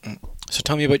So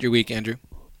tell me about your week, Andrew.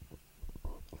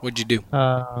 What'd you do?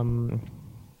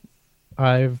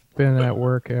 I've been at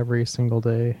work every single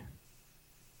day.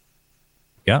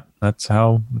 Yeah, that's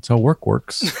how work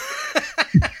works.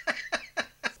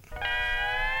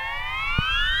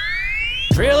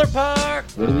 Trailer Park!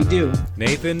 What do we do?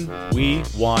 Nathan, we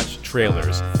watch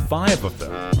trailers, 5 of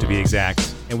them to be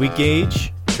exact, and we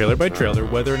gauge trailer by trailer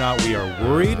whether or not we are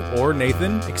worried or,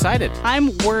 Nathan, excited.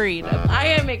 I'm worried. I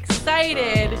am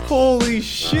excited. Holy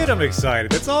shit, I'm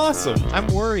excited. That's awesome. I'm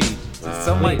worried.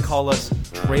 Some might call us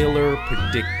trailer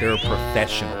predictor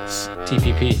professionals.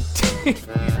 TPP.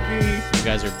 You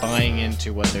guys are buying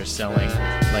into what they're selling,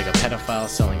 like a pedophile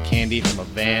selling candy from a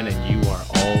van, and you are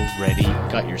already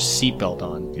got your seatbelt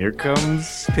on. Here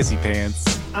comes Pissy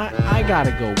Pants. I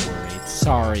gotta go worried.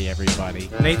 Sorry, everybody.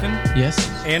 Nathan? Yes?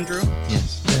 Andrew?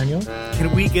 Yes. Daniel?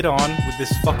 Can we get on with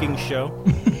this fucking show?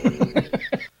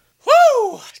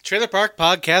 Woo! Trailer Park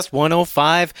Podcast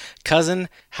 105. Cousin,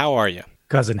 how are you?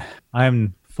 Cousin,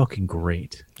 I'm fucking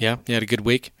great. Yeah, you had a good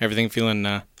week? Everything feeling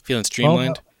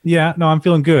streamlined? No, I'm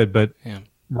feeling good, but Yeah.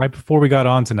 right before we got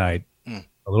on tonight, Mm.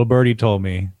 a little birdie told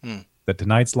me that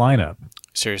tonight's lineup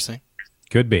Seriously?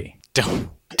 could be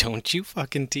Don't you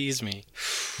fucking tease me.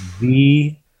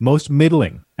 the most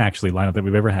middling, actually, lineup that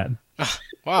we've ever had.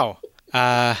 Wow.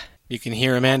 You can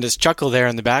hear Amanda's chuckle there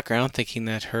in the background, thinking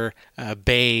that her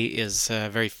bae is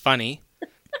very funny.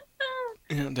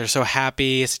 You know, they're so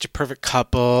happy. It's such a perfect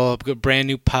couple. A brand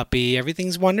new puppy.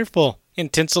 Everything's wonderful in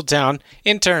Tinseltown.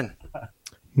 Intern,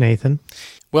 Nathan?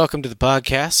 welcome to the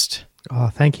podcast. Oh,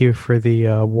 thank you for the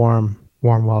warm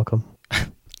welcome.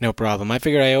 No problem. I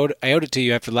figured I owed it to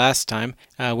you after last time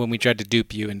when we tried to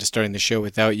dupe you into starting the show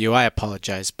without you. I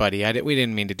apologize, buddy. We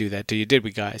didn't mean to do that to you, did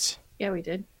we, guys? Yeah, we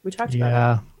did. We talked about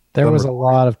Yeah, there was a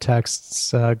lot of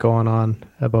texts going on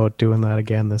about doing that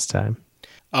again this time.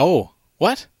 Oh,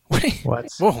 what? Wait. What?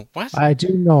 Whoa, what? I do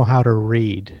know how to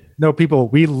read. No, people,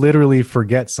 we literally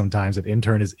forget sometimes that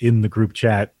intern is in the group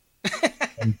chat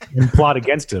and plot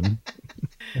against him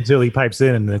until he pipes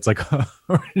in and it's like,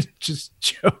 we're just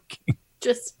joking.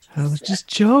 Just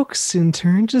jokes,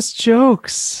 intern. Just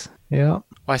jokes. Yeah. Well,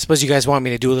 I suppose you guys want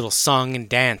me to do a little song and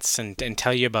dance and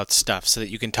tell you about stuff so that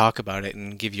you can talk about it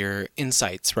and give your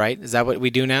insights, right? Is that what we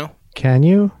do now? Can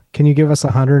you? Can you give us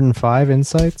 105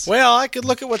 insights? Well, I could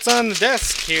look at what's on the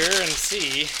desk here and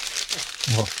see.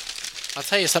 Well, I'll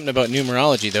tell you something about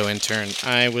numerology, though, intern.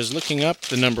 I was looking up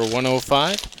the number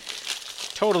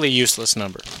 105. Totally useless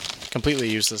number. Completely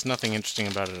useless. Nothing interesting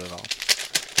about it at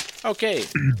all. Okay.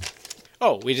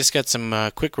 Oh, we just got some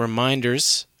quick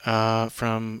reminders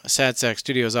from Sad Sack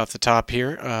Studios off the top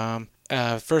here.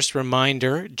 First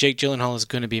reminder, Jake Gyllenhaal is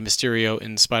going to be Mysterio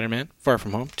in Spider-Man Far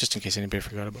From Home, just in case anybody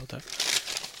forgot about that.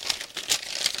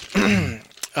 we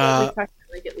talked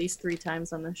like at least 3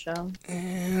 times on the show.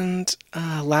 And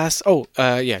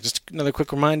just another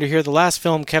quick reminder here. The last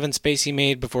film Kevin Spacey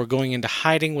made before going into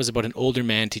hiding was about an older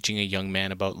man teaching a young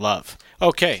man about love.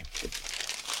 Okay.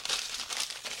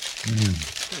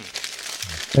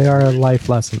 They are life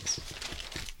lessons.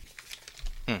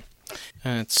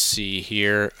 Let's see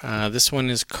here. This one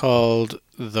is called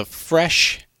The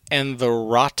Fresh and the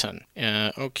Rotten.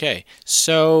 Okay.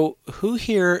 So, who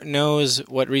here knows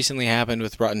what recently happened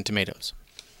with Rotten Tomatoes?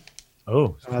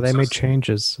 oh, They made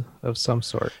changes of some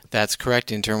sort. That's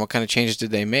correct, intern. What kind of changes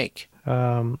did they make?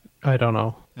 I don't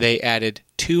know. They added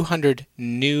 200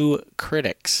 new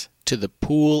critics to the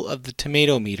pool of the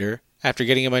tomato meter after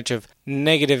getting a bunch of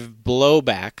negative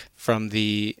blowback from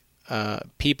the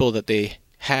people that they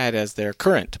had as their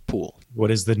current pool.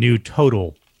 what is the new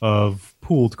total of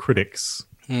pooled critics?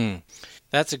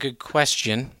 That's a good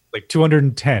question. Like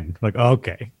 210. Like,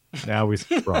 okay, now we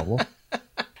see the problem.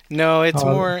 No, it's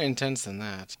more intense than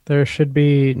that. There should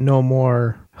be no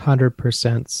more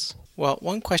 100%. Well,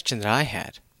 one question that I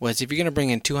had was, if you're going to bring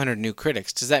in 200 new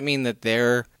critics, does that mean that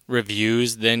their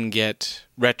reviews then get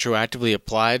retroactively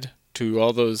applied to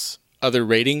all those other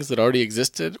ratings that already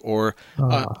existed? Or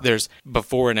there's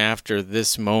before and after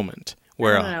this moment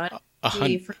where I don't know. It'd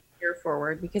be from here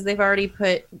forward because they've already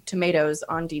put tomatoes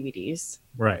on DVDs.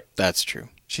 Right. That's true.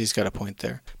 She's got a point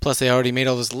there. Plus, they already made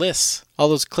all those lists, all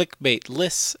those clickbait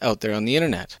lists out there on the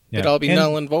internet. Yeah. It'd all be And-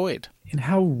 null and void. And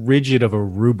how rigid of a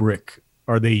rubric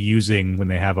are they using when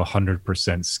they have a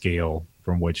 100% scale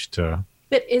from which to...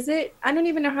 But is it? I don't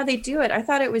even know how they do it. I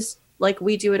thought it was like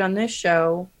we do it on this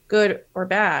show, good or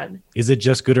bad. Is it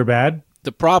just good or bad?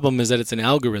 The problem is that it's an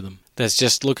algorithm that's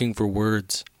just looking for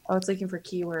words. Oh, it's looking for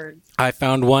keywords. I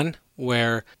found one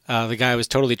where the guy was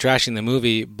totally trashing the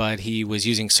movie, but he was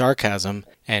using sarcasm,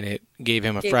 and it gave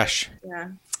him a fresh. Yeah.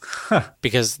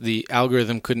 because the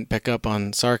algorithm couldn't pick up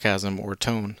on sarcasm or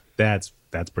tone. That's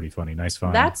pretty funny. Nice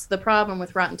find. That's the problem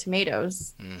with Rotten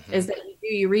Tomatoes, is that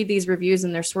you read these reviews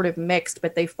and they're sort of mixed,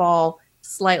 but they fall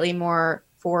slightly more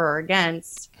for or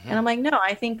against. And I'm like, no,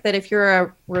 I think that if you're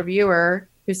a reviewer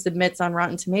who submits on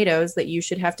Rotten Tomatoes, that you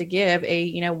should have to give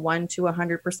a 1 to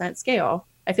 100% scale.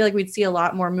 I feel like we'd see a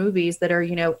lot more movies that are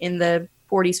in the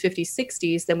 40s, 50s,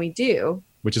 60s than we do.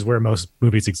 Which is where most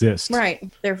movies exist.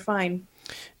 Right, they're fine.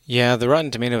 Yeah, the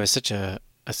Rotten Tomato is such a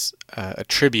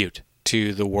tribute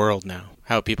to the world now.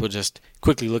 How people just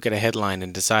quickly look at a headline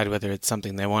and decide whether it's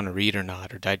something they want to read or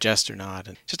not, or digest or not.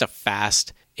 And just a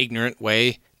fast, ignorant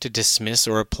way to dismiss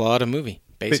or applaud a movie,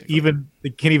 basically. They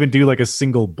can't even do like a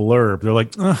single blurb. They're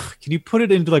like, ugh, can you put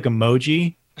it into like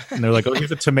emoji? And they're like, oh,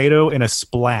 here's a tomato and a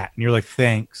splat. And you're like,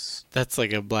 thanks. That's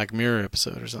like a Black Mirror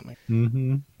episode or something.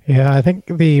 Mm-hmm. Yeah, I think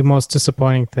the most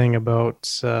disappointing thing about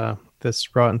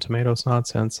this Rotten Tomatoes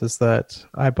nonsense is that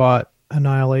I bought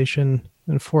Annihilation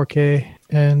in 4K,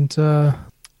 and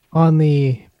on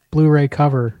the Blu-ray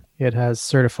cover, it has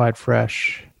certified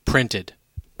fresh Printed.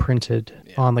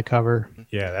 on the cover.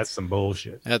 Yeah, that's some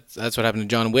bullshit. That's what happened to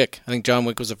John Wick. I think John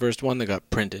Wick was the first one that got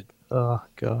printed. Oh,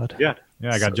 God. Yeah,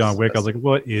 I got John Wick. I was like,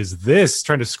 what is this?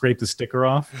 Trying to scrape the sticker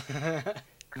off.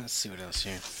 Let's see what else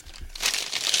here.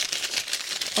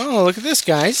 Oh, look at this,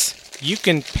 guys. You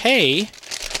can pay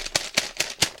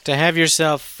to have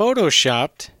yourself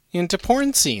photoshopped into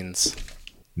porn scenes.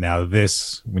 Now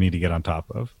this we need to get on top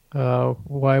of.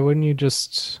 Why wouldn't you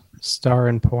just star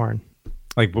in porn?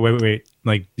 Like, wait.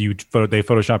 Like, they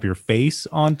Photoshop your face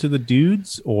onto the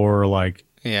dudes, or like?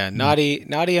 Yeah,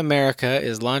 Naughty America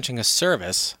is launching a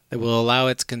service that will allow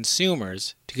its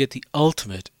consumers to get the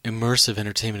ultimate immersive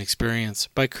entertainment experience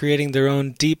by creating their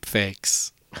own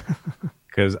deepfakes.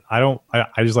 Because I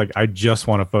just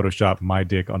want to Photoshop my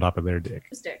dick on top of their dick.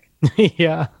 Stick.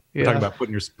 Yeah. We're talking about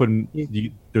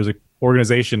there's an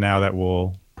organization now that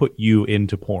will put you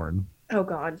into porn. Oh,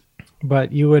 God.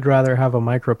 But you would rather have a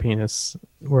micro penis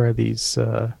where these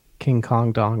King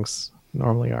Kong dongs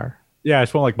normally are. Yeah, I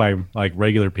just want my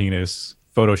regular penis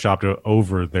photoshopped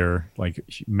over their like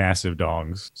massive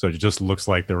dongs, so it just looks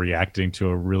like they're reacting to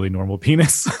a really normal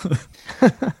penis.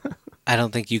 I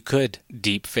don't think you could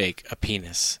deep fake a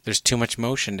penis. There's too much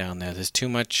motion down there. There's too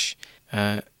much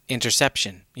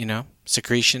interception,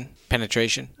 secretion,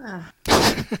 penetration.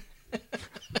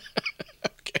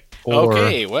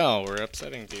 Okay, well, we're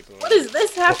upsetting people. What does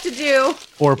this have to do?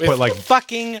 Or With put like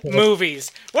fucking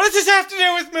movies. What does this have to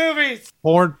do with movies?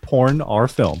 porn or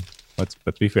film. Let's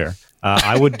be fair.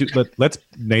 I would do. Let's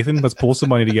pull some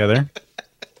money together,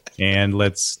 and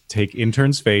let's take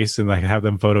intern's face and have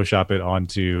them Photoshop it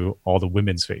onto all the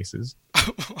women's faces.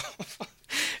 Did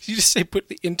you just say put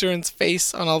the intern's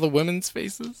face on all the women's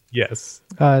faces? Yes.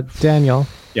 Daniel.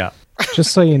 Yeah.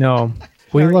 Just so you know,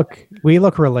 we look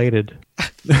related.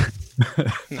 No.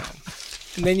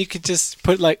 And then you could just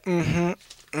put like over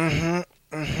top.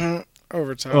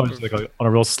 Oh, it's like on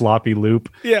a real sloppy loop.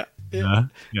 Yeah. Yeah.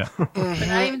 But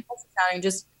not even sounding,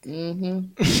 just Yeah.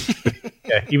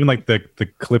 Even like the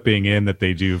clipping in that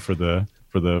they do for the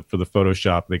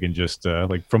Photoshop, they can just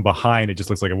like from behind it just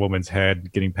looks like a woman's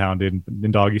head getting pounded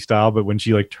in doggy style, but when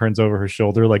she like turns over her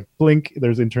shoulder, like blink,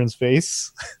 there's intern's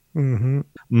face.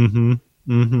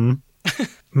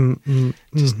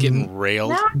 Just getting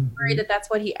railed. now I'm worried that that's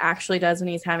what he actually does when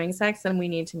he's having sex, and we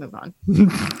need to move on.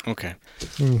 Okay.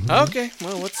 Okay.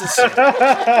 Well, what's this? What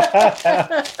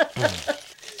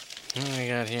do we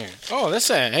got here? Oh, this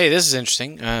is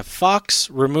interesting. Fox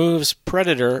removes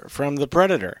Predator from the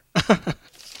Predator.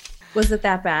 Was it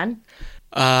that bad?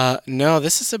 No,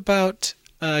 this is about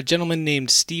a gentleman named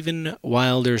Stephen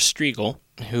Wilder Striegel,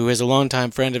 who is a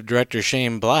longtime friend of director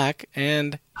Shane Black,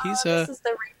 and This is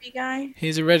the rapey guy?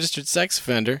 he's a registered sex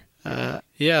offender.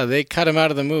 Yeah, they cut him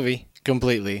out of the movie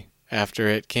completely after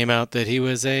it came out that he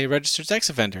was a registered sex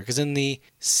offender. Because in the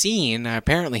scene,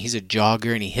 apparently he's a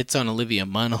jogger and he hits on Olivia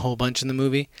Munn a whole bunch in the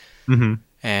movie. Mm-hmm.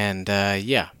 And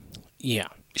yeah,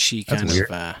 she kind That's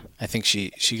of, I think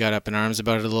she got up in arms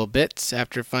about it a little bit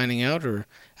after finding out, or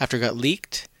after it got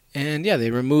leaked. And yeah,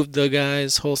 they removed the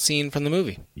guy's whole scene from the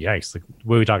movie. Yikes! Like,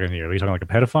 what are we talking here? Are we talking like a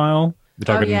pedophile?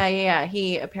 Yeah.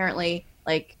 He apparently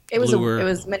it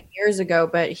was many years ago,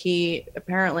 but he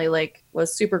apparently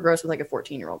was super gross with like a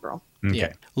 14-year-old girl. Okay.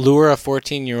 Yeah, lure a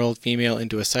 14-year-old female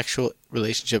into a sexual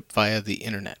relationship via the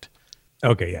internet.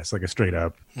 Okay, yes, like a straight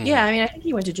up. Yeah, I mean, I think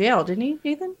he went to jail, didn't he,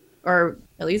 Nathan? Or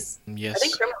at least Yes. I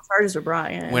think criminal charges were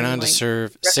brought in. Went on to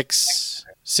serve six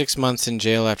months in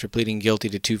jail after pleading guilty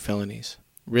to 2 felonies.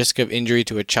 risk of injury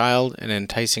to a child, and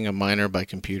enticing a minor by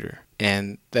computer.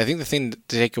 And I think the thing to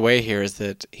take away here is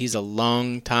that he's a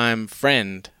longtime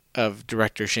friend of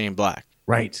director Shane Black.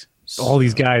 Right. All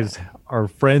these guys are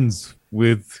friends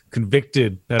with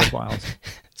convicted pedophiles.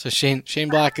 So Shane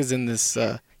Black is in this.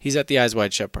 He's at the Eyes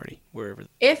Wide Shut party, wherever.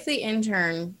 If the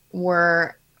intern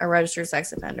were a registered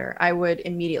sex offender, I would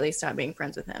immediately stop being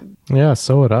friends with him. Yeah,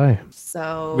 so would I.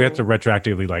 So We have to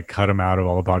retroactively like cut him out of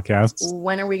all the podcasts.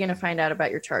 when are we going to find out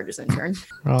about your charges, intern?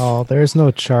 Oh, there's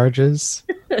no charges.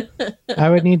 I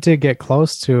would need to get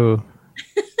close to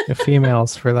the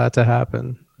females for that to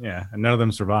happen. Yeah, and none of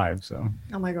them survive. So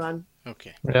Oh my god.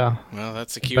 Okay. Yeah. Well,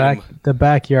 that's a cute. The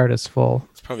backyard is full.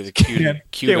 It's probably the cute.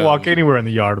 can't walk anywhere in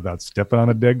the yard without stepping on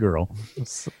a dead girl.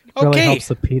 It really Okay. helps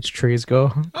the peach trees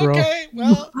grow. Okay.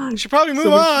 Well, we should probably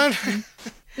move on.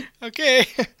 Okay.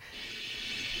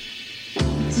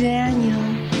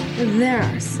 Daniel, there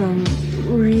are some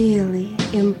really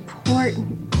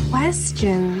important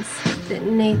questions that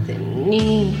Nathan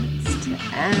needs to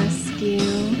ask you.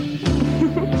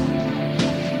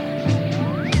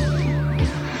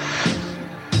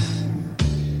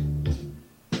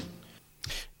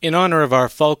 In honor of our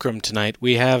fulcrum tonight,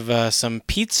 we have some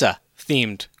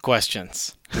pizza-themed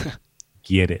questions.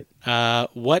 Get it.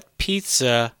 What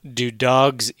pizza do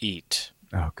dogs eat?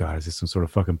 Oh God, is this some sort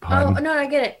of fucking Oh pun? no, I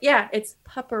get it. Yeah, it's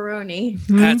pepperoni.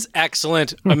 That's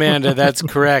excellent, Amanda. That's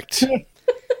correct.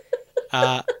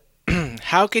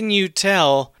 How can you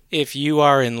tell if you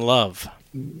are in love?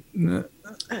 I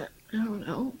don't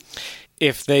know.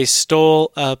 If they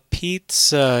stole a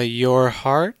pizza, your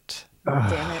heart?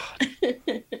 Damn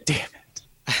it. Damn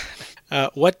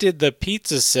it. What did the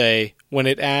pizza say when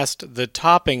it asked the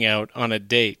topping out on a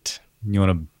date? You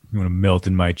want to melt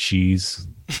in my cheese?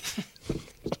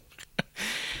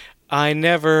 I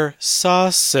never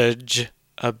sausage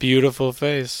a beautiful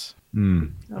face.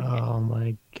 Oh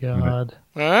my god.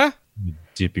 Huh? You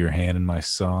dip your hand in my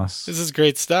sauce. This is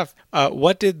great stuff.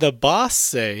 What did the boss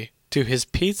say to his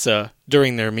pizza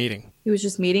during their meeting? He was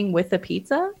just meeting with the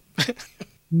pizza?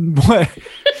 What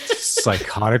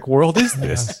psychotic world is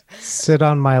this? Sit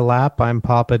on my lap, I'm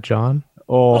Papa John.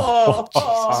 Oh,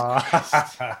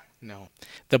 No.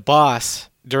 The boss,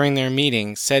 during their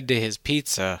meeting, said to his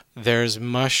pizza, "There's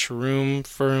mushroom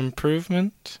for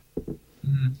improvement."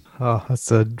 Oh,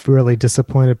 that's a really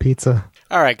disappointed pizza.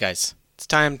 All right, guys. It's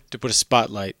time to put a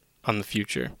spotlight on the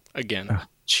future again.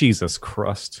 Jesus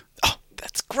Christ. Oh,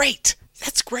 that's great.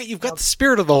 That's great. You've got the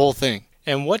spirit of the whole thing.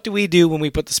 And what do we do when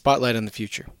we put the spotlight on the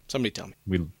future? Somebody tell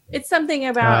me. It's something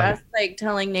about us like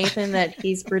telling Nathan that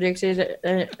he's predicted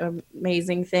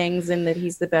amazing things and that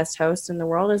he's the best host in the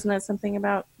world. Isn't that something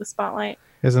about the spotlight?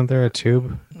 Isn't there a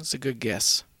tube? That's a good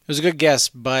guess. It was a good guess,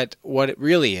 but what it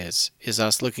really is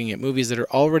us looking at movies that are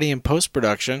already in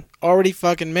post-production, already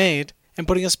fucking made, and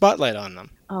putting a spotlight on them.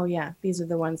 Oh yeah, these are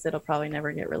the ones that'll probably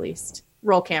never get released.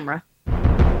 Roll camera.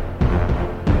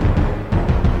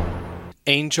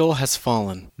 Angel has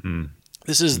fallen.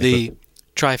 This is the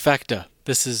trifecta.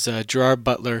 This is Gerard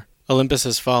Butler. Olympus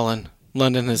has fallen.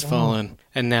 London has fallen.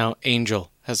 And now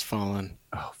Angel has fallen.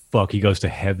 Oh fuck, he goes to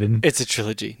heaven. It's a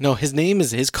trilogy. No,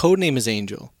 his code name is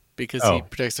Angel because he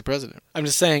protects the president. I'm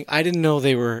just saying, I didn't know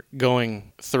they were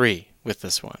going 3 with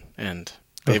this one. And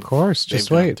Of course, just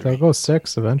they've gone wait. 3. They'll go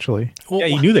 6 eventually. Well, Yeah,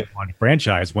 you knew they wanted a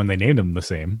franchise when they named him the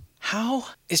same. how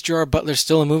is Gerard Butler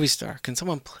still a movie star? Can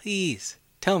someone please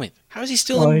tell me? How is he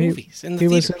still Well, in he- movies? In the He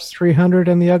was in theaters? 300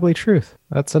 and The Ugly Truth.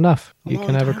 That's enough. You long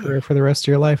can have a time. career for the rest of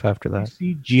your life after that.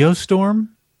 See, Geostorm?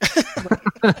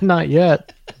 Not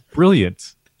yet.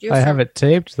 Brilliant. I have it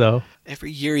taped though.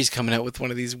 Every year he's coming out with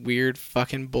one of these weird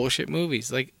fucking bullshit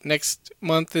movies. Like next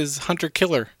month is Hunter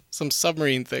Killer, some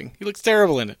submarine thing. He looks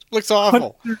terrible in it. Looks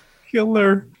awful.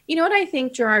 Killer. You know what I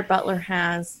think Gerard Butler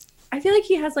has? I feel like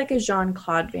he has like a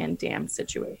Jean-Claude Van Damme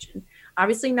situation.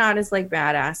 Obviously not as like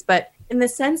badass, but in the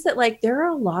sense that like there are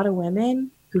a lot of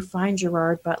women who find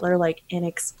Gerard Butler like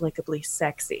inexplicably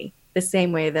sexy, the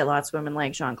same way that lots of women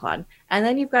like Jean-Claude. And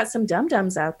then you've got some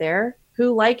dum-dums out there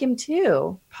who like him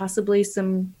too. Possibly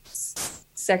some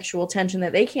sexual tension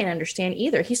that they can't understand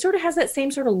either. He sort of has that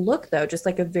same sort of look though, just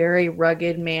like a very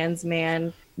rugged man's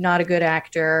man, not a good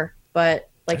actor, but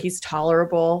like he's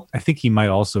tolerable. I think he might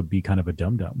also be kind of a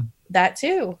dum-dum. That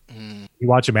too. You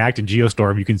watch him act in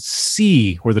Geostorm, you can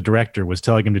see where the director was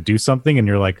telling him to do something, and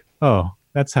you're like, oh,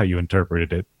 that's how you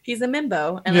interpreted it. He's a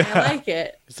mimbo, and Yeah. I like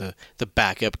it. He's the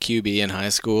backup QB in high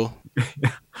school.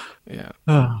 Yeah.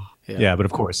 Oh. Yeah. Yeah, but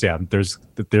of course, yeah, there's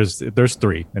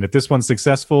 3. And if this one's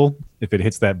successful, if it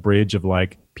hits that bridge of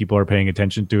like people are paying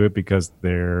attention to it because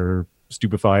they're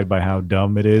stupefied by how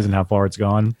dumb it is and how far it's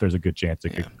gone, there's a good chance it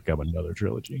could become another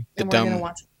trilogy. The And we're gonna dumb,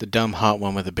 watch the dumb hot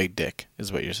one with a big dick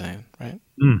is what you're saying, right?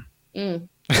 Mm.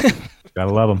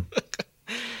 Gotta love them.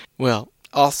 Well,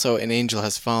 also in Angel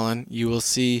Has Fallen, you will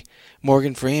see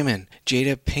Morgan Freeman,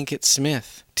 Jada Pinkett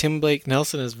Smith, Tim Blake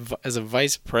Nelson as a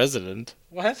vice president.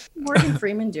 What? Morgan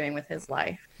Freeman doing with his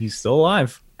life? He's still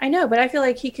alive. I know, but I feel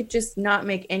like he could just not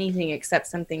make anything except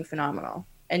something phenomenal,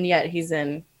 and yet he's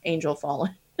in Angel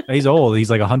Fallen. He's old.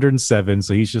 He's like 107,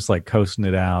 so he's just like coasting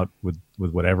it out with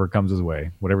whatever comes his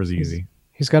way, whatever's easy.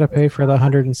 He's got to pay for the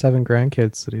 107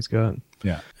 grandkids that he's got.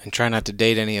 Yeah. And try not to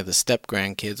date any of the step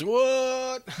grandkids.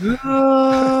 What?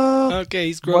 Okay,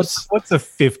 he's gross. What's a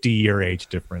 50-year age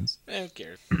difference? Who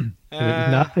cares?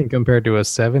 Nothing compared to a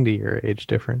 70-year age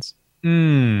difference.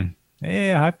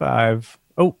 Yeah, high five.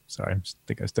 Oh, sorry. I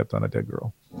think I stepped on a dead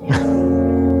girl.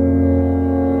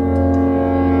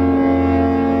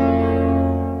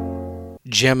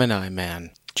 Gemini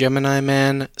Man. Gemini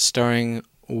Man, starring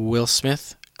Will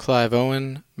Smith, Clive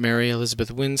Owen, Mary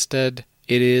Elizabeth Winstead.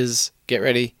 It is, get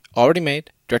ready, already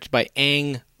made, directed by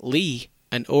Ang Lee.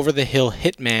 An over-the-hill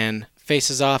hitman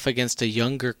faces off against a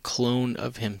younger clone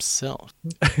of himself.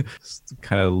 It's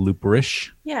kind of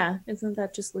looperish. Yeah, isn't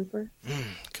that just Looper?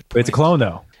 Good But it's a point. clone,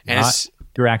 though. And Not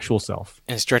your actual self.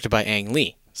 And it's directed by Ang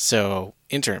Lee. So,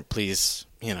 intern, please,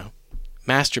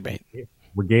 masturbate.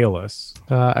 Regale us.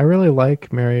 I really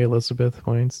like Mary Elizabeth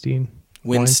Winstead.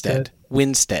 Winstead.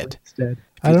 Instead. If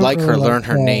you'd like her, learn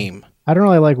her name. I don't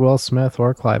really like Will Smith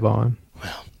or Clive Owen.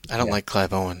 Well, I don't like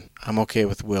Clive Owen. I'm okay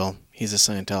with Will. He's a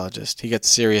Scientologist. He gets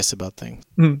serious about things.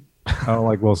 I don't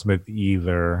like Will Smith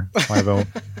either. Clive Owen,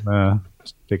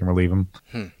 just take him or leave him.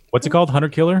 What's it called? Hunter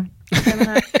Killer?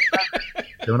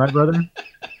 Gemini Brother?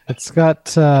 It's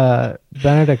got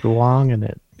Benedict Wong in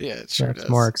it. Yeah, it sure That's does.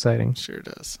 more exciting. Sure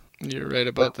does. You're right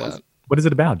about that. What is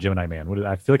it about, Gemini Man?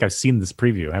 I feel like I've seen this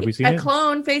preview. Have we seen A it?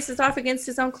 clone faces off against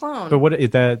his own clone. But what is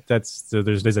that? That's so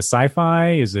there's a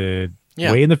sci-fi. Is it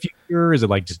way in the future? Is it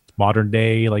like just modern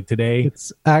day, like today?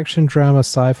 It's action drama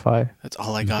sci-fi. That's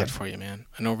all I got for you, man.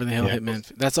 An over-the-hill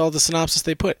hitman. That's all the synopsis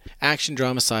they put. Action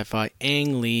drama sci-fi.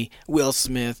 Ang Lee, Will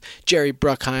Smith, Jerry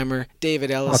Bruckheimer,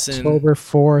 David Ellison. October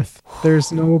 4th.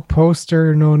 There's no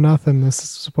poster, no nothing. This is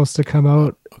supposed to come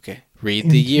out. Okay. Read in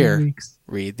the 2 year. weeks.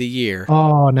 Read the year.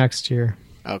 Oh, next year.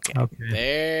 Okay. Okay.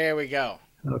 There we go.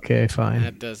 Okay, fine.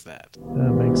 That does that.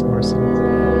 That makes more sense.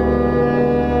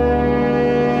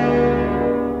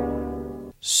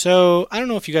 So, I don't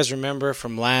know if you guys remember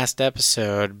from last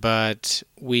episode, but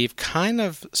we've kind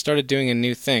of started doing a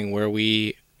new thing where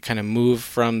we kind of move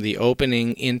from the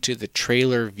opening into the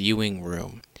trailer viewing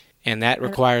room. And that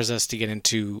requires us to get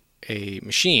into a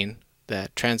machine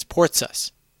that transports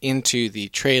us into the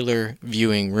trailer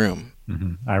viewing room.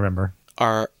 I remember.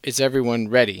 Is everyone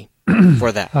ready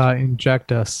for that?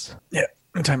 Inject us. Yeah.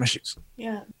 Tie my shoes.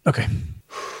 yeah. Okay.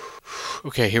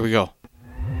 Okay, here we go.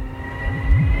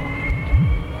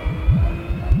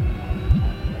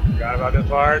 Forgot about this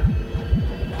part.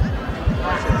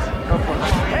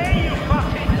 Hey, you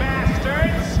fucking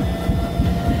bastards!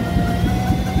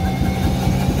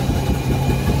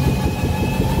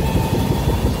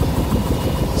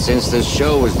 Since this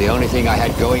show was the only thing I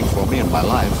had going for me in my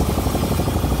life,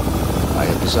 I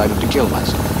have decided to kill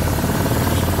myself.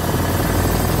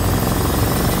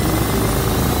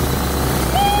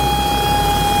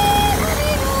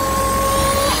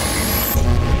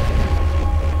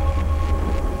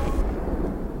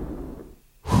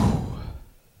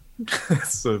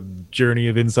 It's a journey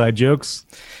of inside jokes.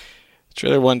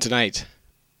 Trailer 1 tonight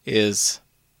is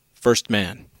First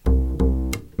Man.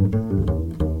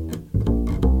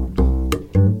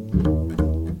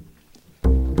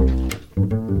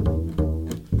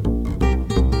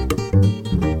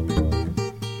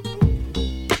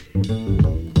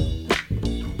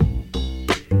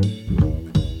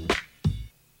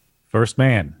 First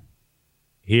Man.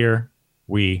 Here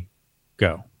we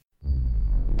go.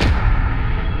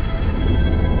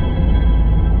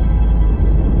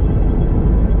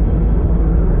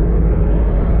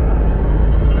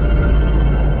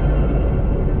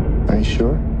 Are you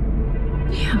sure?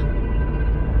 Yeah.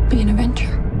 Be an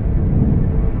adventure.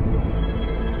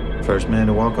 First man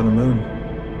to walk on the moon.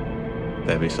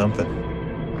 That'd be something.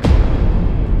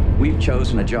 We've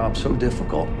chosen a job so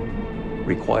difficult,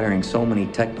 requiring so many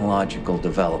technological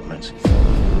developments.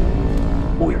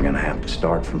 We're gonna have to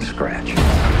start from scratch.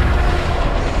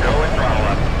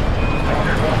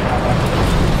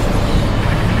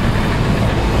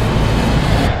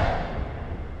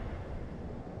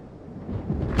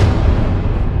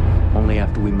 Only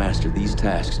after we master these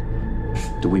tasks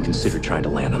do we consider trying to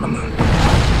land on the moon.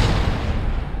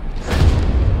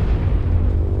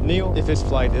 Neil, if this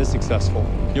flight is successful,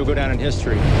 you'll go down in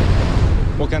history.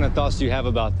 What kind of thoughts do you have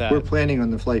about that? We're planning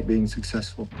on the flight being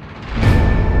successful.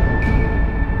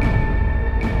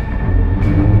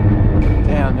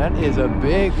 Damn, that is a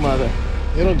big mother.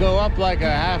 It'll go up like a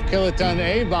half-kiloton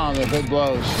A-bomb if it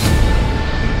blows.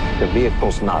 The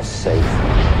vehicle's not safe.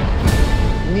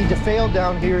 We need to fail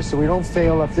down here so we don't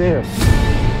fail up there.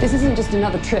 This isn't just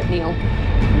another trip, Neil.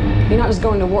 You're not just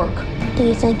going to work. Do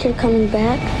you think you're coming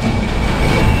back?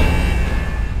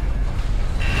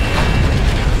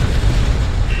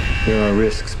 There are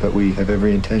risks, but we have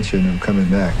every intention of coming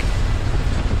back.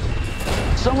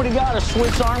 Somebody got a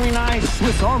Swiss Army knife?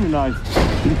 Swiss Army knife?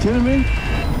 You kidding me?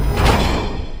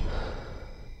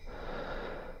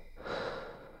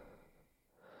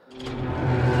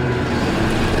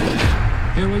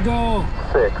 Here we go.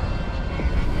 6,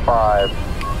 5,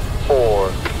 4,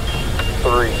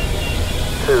 3,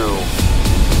 2.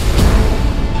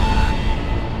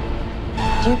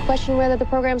 Do you question whether the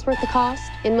program's worth the cost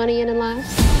in money and in lives?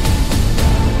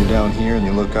 You're down here and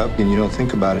you look up and you don't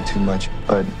think about it too much,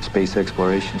 but space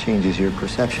exploration changes your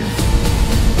perception.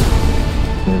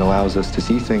 And it allows us to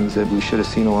see things that we should have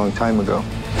seen a long time ago.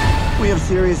 We have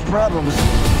serious problems.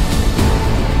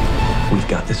 We've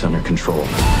got this under control.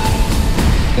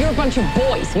 You're a bunch of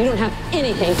boys. You don't have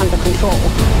anything under control.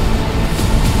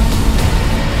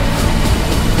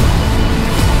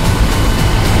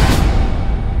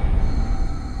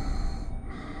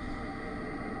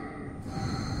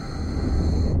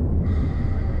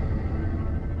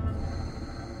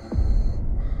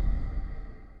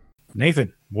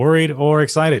 Nathan, worried or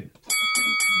excited?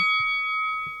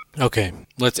 Okay,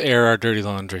 let's air our dirty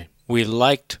laundry. We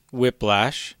liked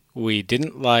Whiplash. We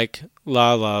didn't like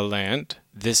La La Land.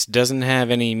 This doesn't have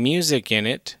any music in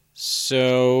it,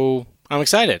 so I'm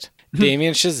excited.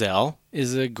 Damien Chazelle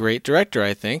is a great director,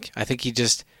 I think. I think he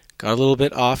just got a little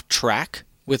bit off track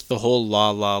with the whole La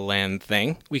La Land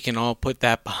thing. We can all put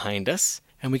that behind us,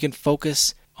 and we can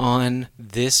focus on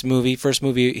this movie. First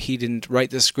movie he didn't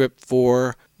write the script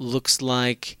for. Looks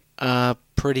like a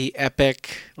pretty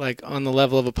epic, like on the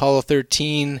level of Apollo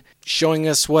 13, showing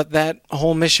us what that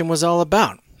whole mission was all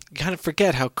about. You kind of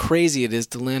forget how crazy it is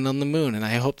to land on the moon, and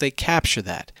I hope they capture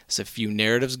that. There's a few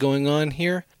narratives going on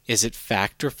here. Is it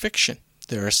fact or fiction?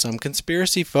 There are some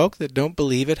conspiracy folk that don't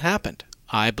believe it happened.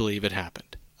 I believe it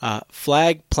happened.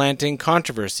 Flag planting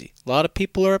controversy. A lot of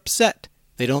people are upset.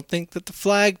 They don't think that the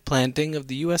flag planting of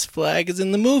the U.S. flag is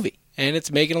in the movie, and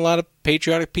it's making a lot of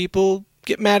patriotic people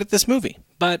get mad at this movie.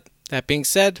 But that being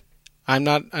said, I'm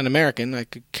not an American. I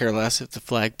could care less if the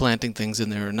flag planting thing's in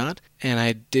there or not. And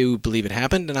I do believe it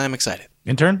happened, and I'm excited.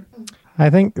 Intern? I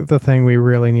think the thing we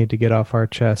really need to get off our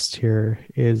chest here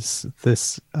is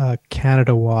this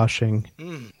Canada washing.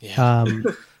 Yeah.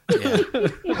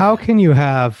 How can you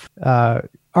have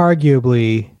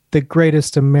arguably the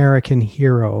greatest American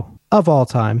hero of all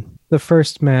time, the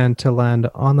first man to land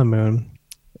on the moon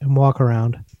and walk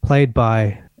around, played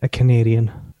by a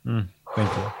Canadian? Thank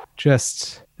you.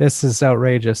 This is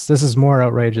outrageous. This is more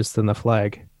outrageous than the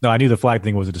flag. No, I knew the flag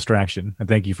thing was a distraction. And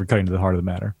thank you for cutting to the heart of the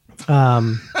matter.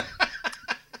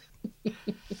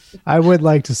 I would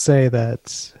like to say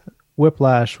that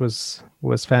Whiplash was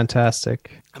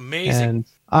fantastic. Amazing. And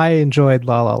I enjoyed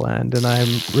La La Land, and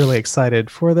I'm really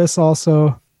excited for this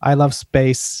also. I love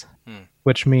space,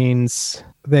 which means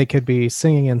they could be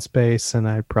singing in space, and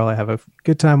I'd probably have a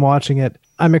good time watching it.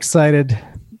 I'm excited.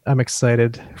 I'm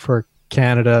excited for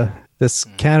Canada. This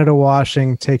Canada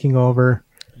washing taking over.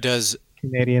 Does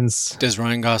Canadians? Does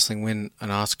Ryan Gosling win an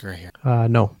Oscar here?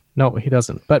 No, he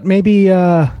doesn't. But maybe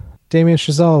Damien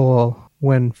Chazelle will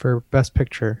win for Best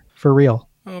Picture for real.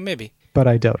 Oh, maybe. But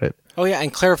I doubt it. Oh yeah,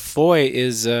 and Claire Foy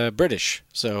is British,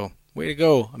 so way to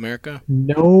go, America.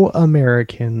 No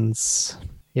Americans.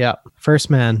 Yeah, first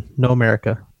man, no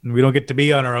America. We don't get to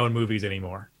be on our own movies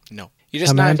anymore. No, you're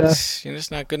just not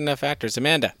good enough actors.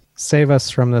 Amanda, save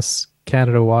us from this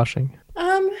Canada washing.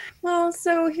 Well,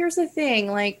 so here's the thing.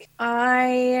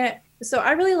 I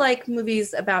really like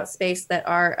movies about space that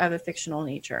are of a fictional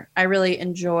nature. I really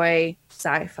enjoy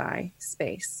sci-fi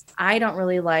space. I don't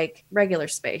really like regular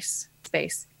space.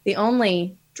 The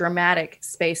only dramatic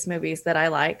space movies that I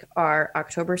like are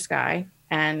October Sky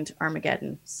and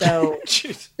Armageddon. So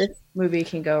this movie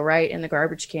can go right in the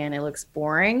garbage can. It looks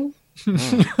boring.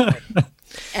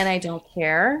 And I don't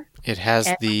care. It has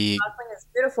and the... Gosling is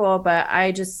beautiful, but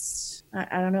I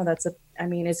don't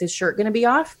know. Is his shirt going to be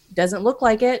off? Doesn't look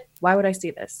like it. Why would I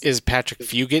see this? Is Patrick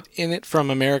Fugit in it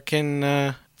from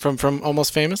American, from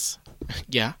Almost Famous?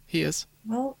 Yeah, he is.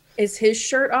 Well, is his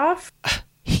shirt off?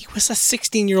 He was a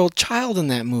 16-year-old child in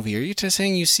that movie. Are you just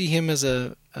saying you see him as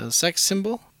a sex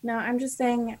symbol? No, I'm just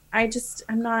saying. I'm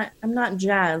not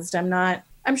jazzed.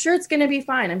 I'm sure it's going to be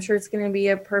fine. I'm sure it's going to be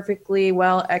a perfectly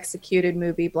well executed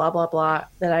movie. Blah blah blah.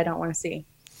 That I don't want to see.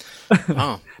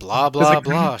 Oh, blah blah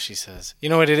blah. She says. You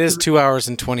know what? It is 2 hours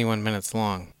and 21 minutes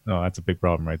long. Oh, that's a big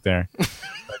problem right there.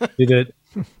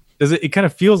 It kind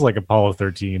of feels like Apollo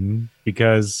 13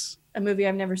 because A movie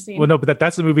I've never seen. well, no, but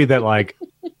that's a movie that like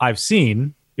I've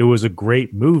seen. It was a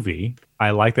great movie.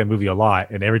 I like that movie a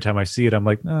lot, and every time I see it, I'm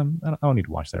like, I don't need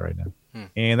to watch that right now.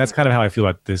 And that's kind of how I feel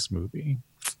about this movie.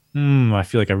 I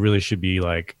feel like I really should be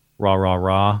like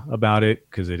rah about it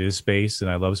because it is space,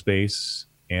 and I love space,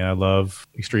 and I love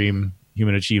extreme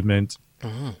human achievement,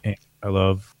 and I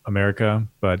love America.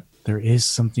 But there is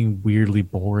something weirdly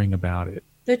boring about it.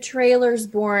 The trailer's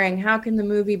boring. How can the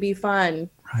movie be fun?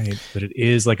 Right, but it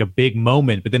is like a big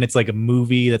moment. But then it's like a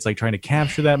movie that's like trying to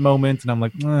capture that moment, and I'm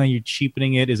like, you're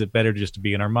cheapening it. Is it better just to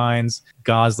be in our minds?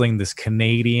 Gosling, this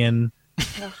Canadian,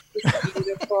 This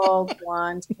beautiful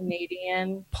blonde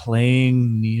Canadian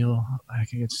playing Neil. I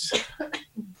think it's.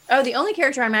 Oh, the only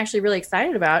character I'm actually really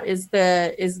excited about is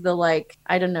the like,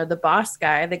 I don't know, the boss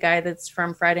guy, the guy that's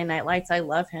from Friday Night Lights. I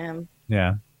love him.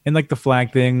 Yeah. And like the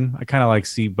flag thing, I kind of like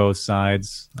see both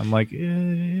sides. I'm like,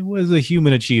 it was a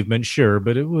human achievement, sure,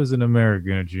 but it was an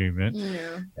American achievement.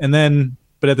 Yeah. And then,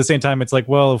 but at the same time, it's like,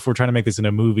 well, if we're trying to make this in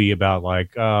a movie about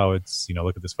like, oh, it's,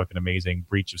 look at this fucking amazing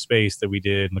breach of space that we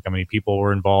did, and look how many people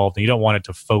were involved, and you don't want it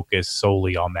to focus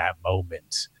solely on that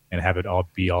moment and have it all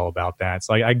be all about that.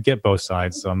 So I get both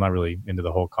sides, so I'm not really into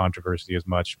the whole controversy as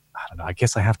much. I don't know. I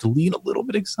guess I have to lean a little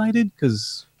bit excited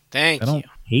because I don't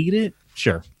hate it.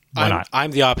 Sure. Why not?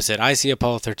 I'm the opposite. I see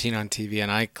Apollo 13 on TV and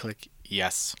I click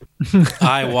yes.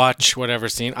 I watch whatever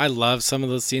scene. I love some of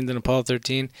those scenes in Apollo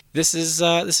 13. This is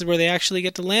where they actually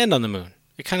get to land on the moon.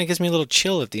 It kind of gives me a little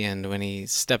chill at the end when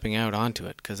he's stepping out onto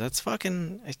it because that's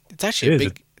fucking. It's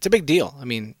actually it's a big deal. I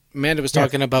mean, Amanda was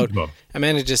talking about.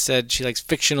 Amanda just said she likes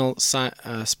fictional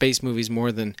space movies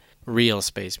more than real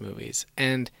space movies,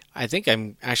 and I think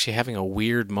I'm actually having a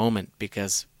weird moment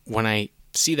because when I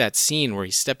see that scene where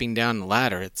he's stepping down the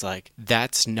ladder, it's like,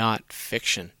 that's not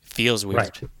fiction. Feels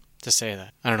weird to say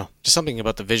that. I don't know. Just something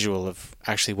about the visual of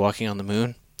actually walking on the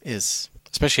moon is,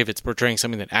 especially if it's portraying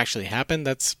something that actually happened,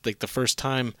 that's like the first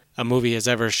time a movie has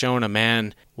ever shown a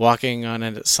man walking on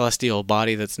a celestial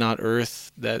body that's not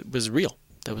Earth that was real,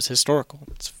 that was historical.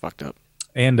 It's fucked up.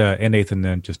 And Nathan,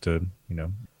 then just to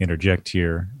interject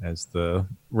here as the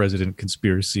resident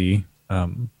conspiracy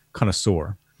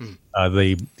connoisseur.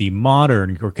 The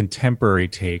modern or contemporary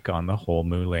take on the whole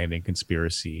moon landing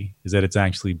conspiracy is that it's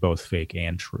actually both fake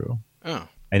and true. Oh.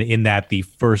 And in that the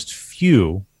first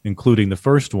few, including the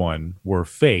first one, were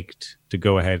faked to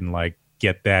go ahead and like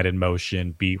get that in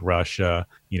motion, beat Russia,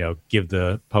 give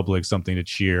the public something to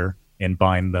cheer and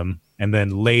bind them. And then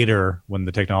later, when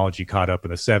the technology caught up in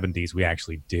the 70s, we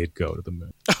actually did go to the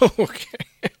moon. Oh,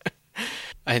 okay.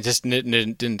 I just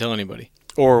didn't tell anybody.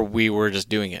 Or we were just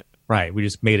doing it. Right. We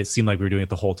just made it seem like we were doing it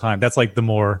the whole time. That's like the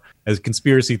more, as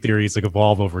conspiracy theories like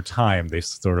evolve over time, they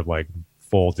sort of like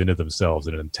fold into themselves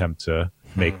in an attempt to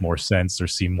make more sense or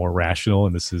seem more rational.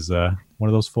 And this is one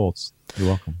of those folds. You're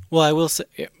welcome. Well, I will say,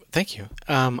 thank you.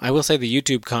 I will say the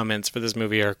YouTube comments for this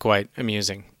movie are quite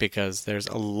amusing because there's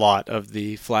a lot of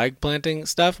the flag planting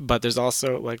stuff, but there's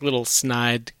also like little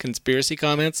snide conspiracy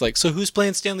comments like, so who's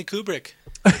playing Stanley Kubrick?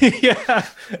 Yeah.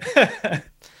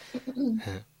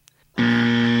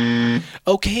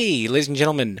 Okay, ladies and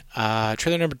gentlemen,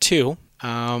 trailer number 2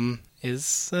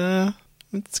 is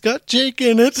it's got Jake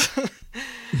in it.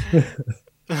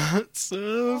 It's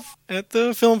at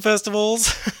the film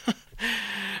festivals.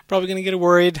 Probably gonna get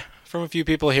worried from a few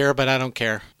people here, but I don't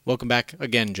care. Welcome back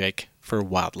again, Jake, for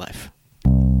Wildlife.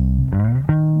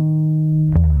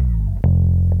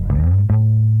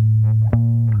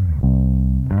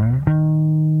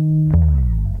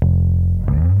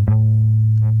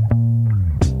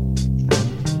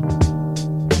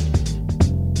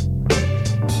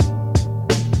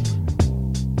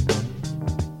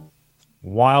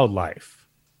 Wildlife.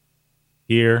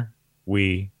 Here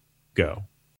we go.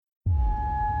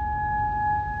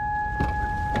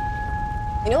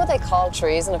 You know what they call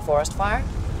trees in a forest fire?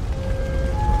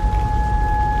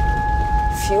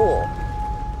 Fuel.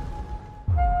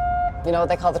 You know what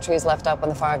they call the trees left up when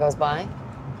the fire goes by?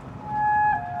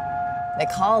 They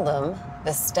call them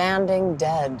the standing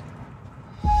dead.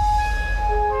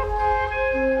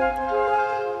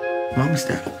 Mom, is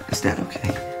Dad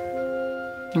okay?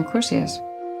 Of course he is.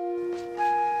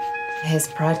 His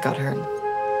pride got hurt.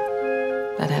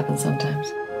 That happens sometimes.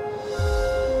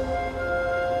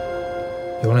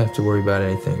 You don't have to worry about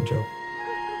anything, Joe.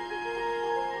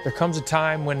 There comes a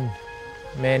time when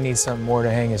Man needs something more to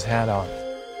hang his hat on.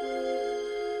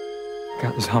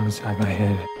 Got this homicide in my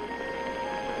head.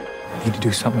 I need to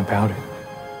do something about it.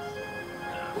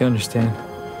 You understand?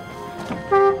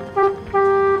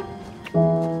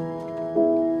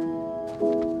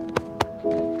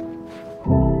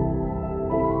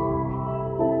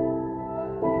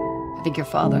 I think your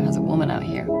father has a woman out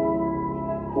here.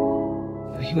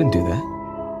 He wouldn't do that.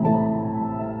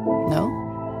 No?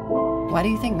 Why do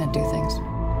you think men do things?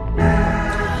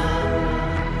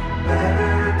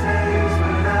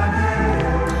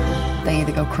 They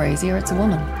either go crazy or it's a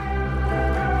woman.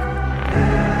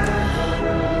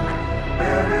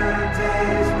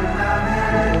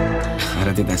 I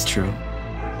don't think that's true.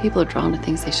 People are drawn to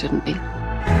things they shouldn't be.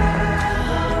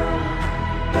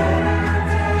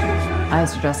 I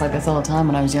used to dress like this all the time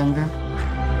when I was younger.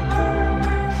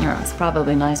 You know, it's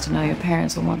probably nice to know your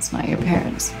parents were once not your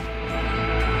parents.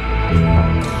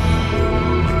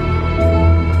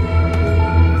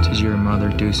 Did your mother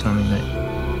do something that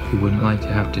you wouldn't like to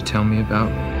have to tell me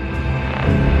about?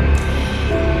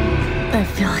 I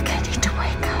feel like I need to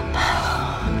wake up.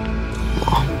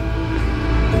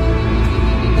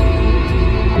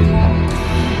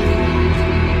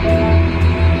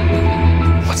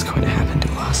 What's going to happen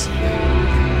to us?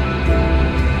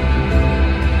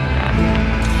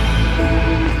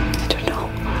 I don't know.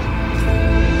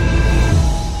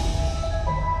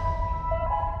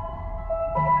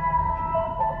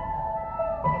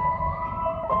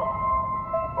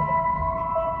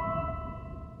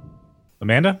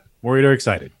 Amanda, worried or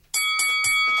excited?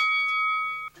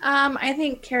 I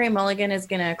think Carey Mulligan is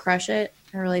going to crush it.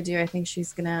 I really do. I think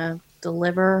she's going to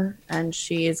deliver, and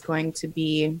she is going to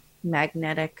be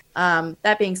magnetic.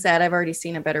 That being said, I've already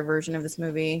seen a better version of this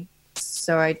movie,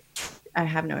 so I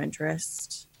have no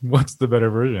interest. What's the better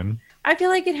version? I feel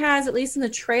like it has, at least in the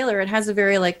trailer, it has a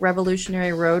very like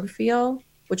Revolutionary Road feel,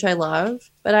 which I love.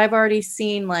 But I've already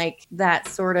seen like that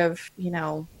sort of, you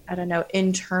know, I don't know,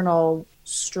 internal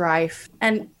strife.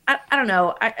 And I don't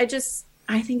know.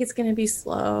 I think it's going to be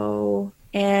slow.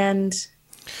 And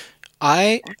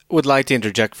I would like to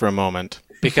interject for a moment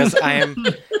because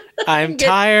I'm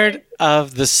tired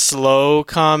of the slow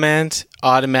comment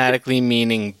automatically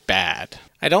meaning bad.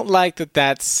 I don't like that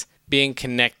that's being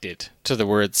connected to the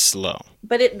word slow.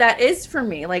 But that is for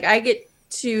me. Like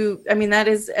that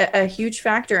is a huge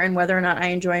factor in whether or not I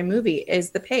enjoy a movie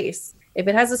is the pace. If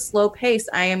it has a slow pace,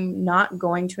 I am not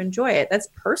going to enjoy it. That's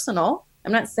personal.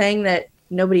 I'm not saying that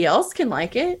nobody else can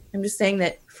like it. I'm just saying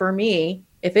that for me,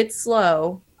 if it's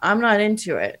slow, I'm not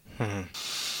into it.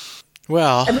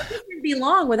 Well, a movie can be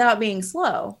long without being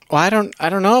slow. Well, I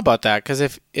don't know about that because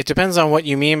if it depends on what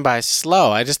you mean by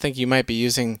slow. I just think you might be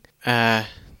using that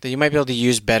you might be able to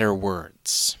use better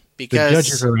words because the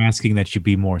judges are asking that you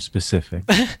be more specific.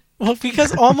 Well,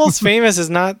 because Almost Famous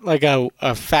is not like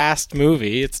a fast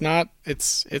movie. It's not.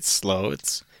 It's slow.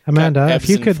 It's Amanda, if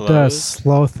you could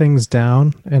slow things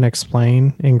down and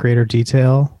explain in greater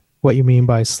detail what you mean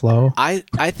by slow. I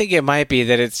think it might be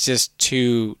that it's just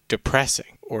too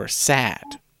depressing or sad.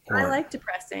 I like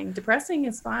depressing. Depressing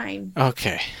is fine.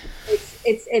 Okay.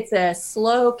 It's a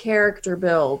slow character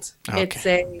build.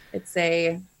 Okay. It's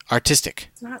a artistic.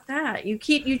 It's not that. You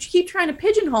keep trying to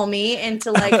pigeonhole me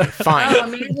into like fine.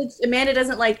 Oh, Amanda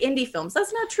doesn't like indie films.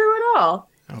 That's not true at all.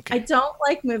 Okay. I don't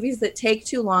like movies that take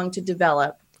too long to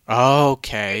develop.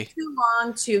 Okay. Too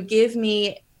long to give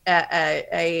me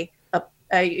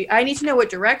I need to know what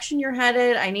direction you're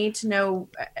headed. I need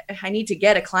to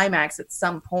get a climax at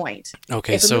some point.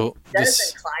 Okay, if so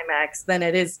doesn't climax, then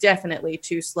it is definitely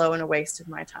too slow and a waste of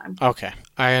my time. Okay,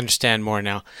 I understand more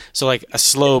now. So like a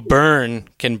slow burn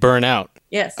can burn out.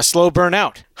 Yes. A slow burn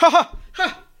out. Ha ha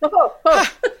ha.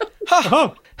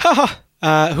 Ha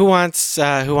ha. Who wants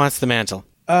the mantle?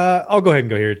 I'll go ahead and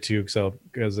go here too,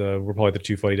 because we're probably the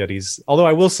two funny daddies. Although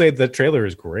I will say the trailer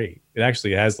is great. It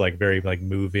actually has like very like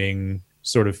moving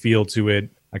sort of feel to it.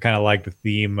 I kind of like the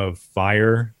theme of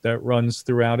fire that runs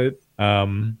throughout it.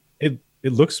 It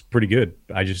looks pretty good.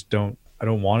 I don't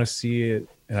want to see it,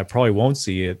 and I probably won't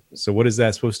see it. So what is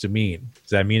that supposed to mean? Does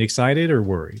that mean excited or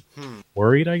worried?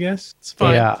 Worried, I guess. It's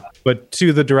fine. Yeah. But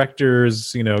to the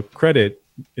director's, credit,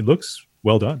 it looks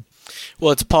well done.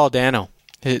 Well, it's Paul Dano.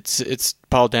 It's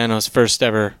Paul Dano's first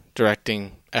ever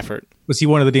directing effort. Was he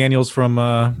one of the Daniels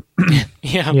from?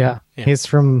 Yeah. He's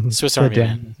from Swiss the Army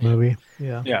Dan Man movie.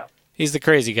 Yeah. He's the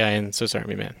crazy guy in Swiss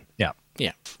Army Man.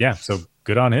 Yeah. So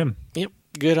good on him. Yep.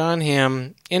 Good on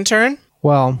him. Intern.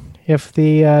 Well, if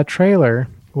the trailer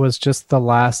was just the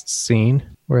last scene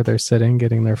where they're sitting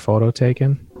getting their photo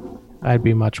taken, I'd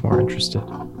be much more interested.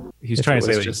 He's if trying it to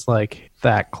was say just like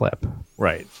that clip.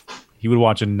 Right. he would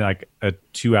watch like a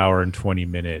 2 hour and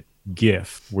 20-minute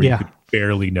GIF where you could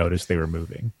barely notice they were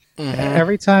moving.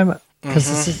 Every time, because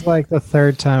this is like the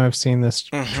third time I've seen this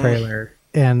trailer,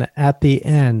 and at the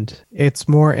end, it's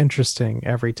more interesting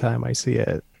every time I see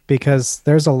it because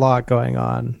there's a lot going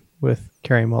on with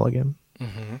Carey Mulligan.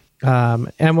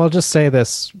 And we'll just say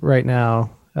this right now: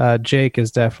 Jake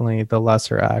is definitely the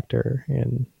lesser actor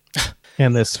in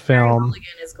this Carey film. Mulligan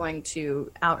is going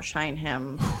to outshine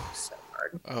him so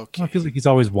hard. Okay. Well, it feels like he's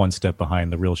always one step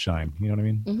behind the real shine. You know what I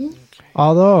mean?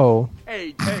 Although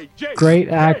Jake, great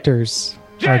actors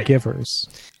are givers,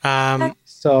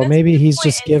 so That's maybe a good he's point,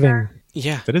 just giving. Edgar.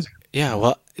 Yeah. That is. Yeah,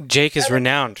 well, Jake is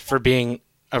renowned for being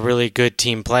a really good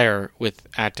team player with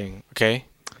acting, okay?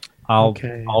 I'll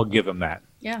give him that.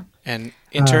 Yeah. And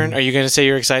intern, are you going to say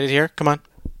you're excited here? Come on.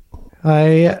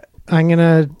 I'm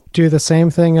gonna do the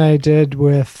same thing I did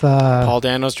with Paul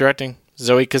Dano's directing.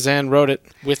 Zoe Kazan wrote it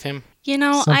with him. You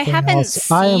know, I Something haven't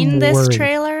else. I am seen this worried.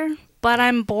 trailer, but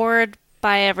I'm bored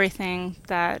by everything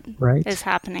that is Right.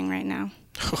 happening right now.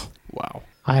 Wow.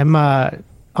 I'm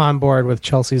on board with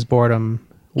Chelsea's boredom.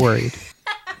 Worried.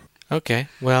 Okay.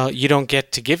 Well, you don't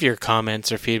get to give your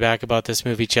comments or feedback about this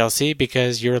movie, Chelsea,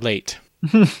 because you're late.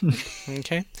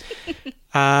 Okay.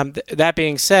 That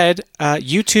being said,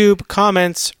 YouTube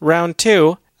comments round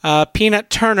 2. Peanut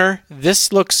Turner,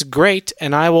 this looks great,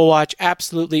 and I will watch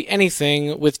absolutely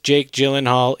anything with Jake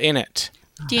Gyllenhaal in it.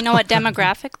 Do you know what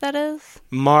demographic that is?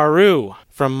 Maru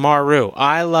from Maru.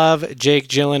 I love Jake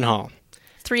Gyllenhaal.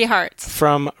 3 hearts.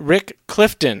 From Rick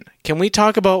Clifton. Can we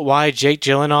talk about why Jake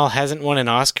Gyllenhaal hasn't won an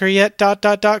Oscar yet? ...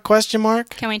 Question mark.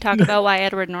 Can we talk about why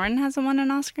Edward Norton hasn't won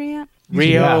an Oscar yet?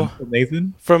 Rio.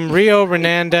 Nathan. From Rio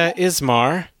Renanda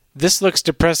Ismar. This looks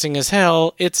depressing as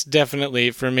hell. It's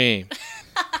definitely for me.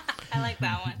 I like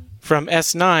that one. From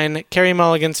S9, Carey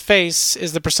Mulligan's face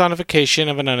is the personification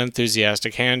of an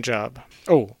unenthusiastic hand job.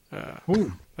 Oh,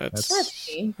 that's That's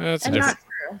a and different. not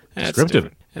true. That's Descriptive.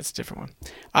 different. That's a different one.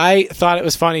 I thought it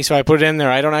was funny, so I put it in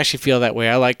there. I don't actually feel that way.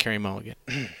 I like Carey Mulligan.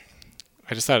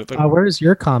 I just thought it looked. Where's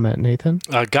your comment, Nathan?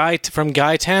 Guy from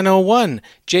Guy1001.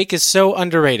 Jake is so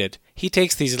underrated. He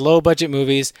takes these low-budget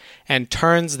movies and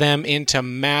turns them into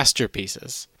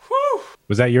masterpieces.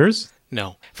 Was that yours?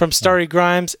 No. From Starry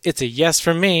Grimes, it's a yes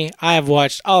from me. I have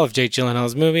watched all of Jake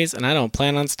Gyllenhaal's movies, and I don't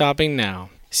plan on stopping now.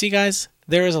 See, guys,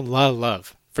 there is a lot of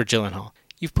love for Gyllenhaal.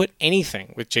 You've put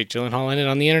anything with Jake Gyllenhaal in it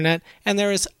on the internet, and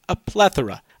there is a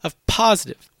plethora of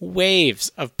positive waves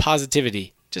of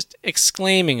positivity, just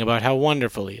exclaiming about how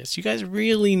wonderful he is. You guys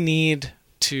really need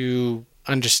to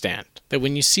understand that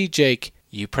when you see Jake,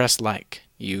 you press like.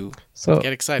 You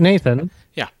get excited. Nathan,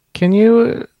 Yeah. can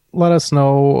you let us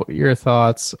know your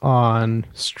thoughts on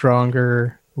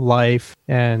Stronger, Life,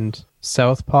 and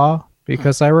Southpaw?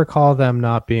 Because I recall them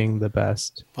not being the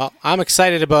best. Well, I'm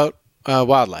excited about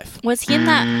Wildlife. Was he in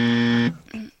that?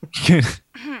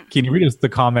 Can you read us the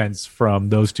comments from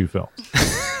those two films?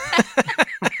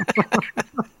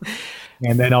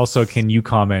 And then also, can you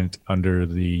comment under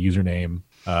the username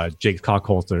Jake's Cock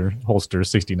Holster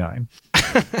 69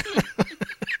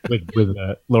 with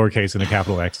a lowercase and a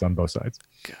capital X on both sides?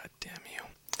 God damn you.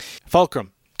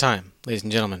 Fulcrum time, ladies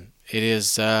and gentlemen. It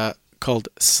is called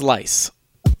Slice.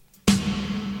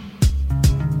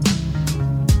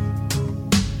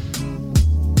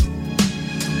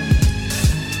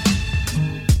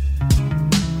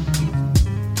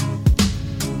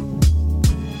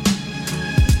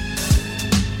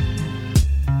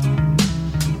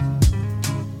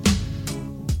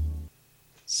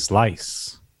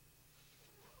 Slice.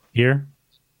 Here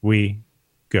we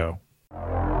go.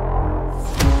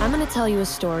 I'm gonna tell you a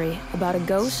story about a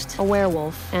ghost, a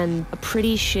werewolf, and a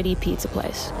pretty shitty pizza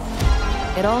place.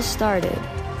 It all started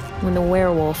when the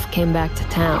werewolf came back to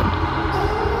town.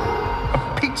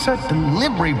 A pizza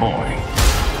delivery boy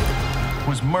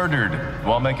was murdered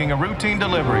while making a routine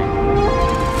delivery.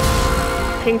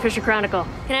 Kingfisher Chronicle.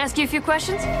 Can I ask you a few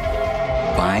questions?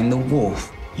 Find the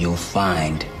wolf, you'll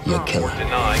find your killer.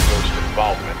 Denying ghost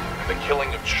involvement in the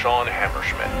killing of Sean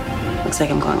Hammerschmidt. Looks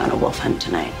like I'm going on a wolf hunt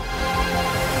tonight.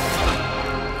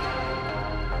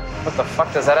 What the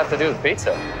fuck does that have to do with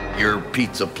pizza? Your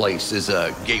pizza place is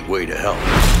a gateway to hell.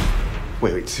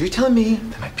 Wait, so you're telling me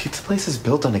that my pizza place is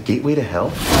built on a gateway to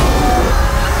hell?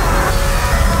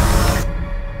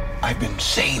 I've been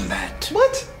saying that.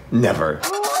 What? Never.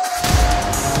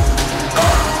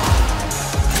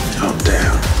 Calm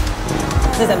down.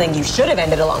 This is something you should have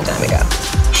ended a long time ago.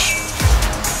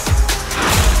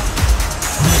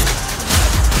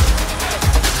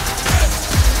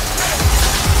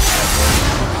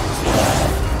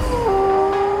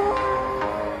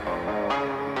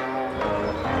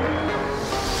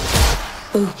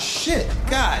 something? Shit,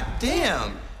 god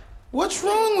damn. What's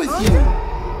wrong with you?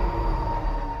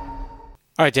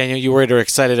 All right, Daniel, you were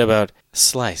excited about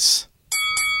Slice.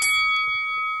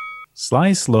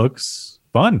 Slice looks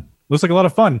fun. Looks like a lot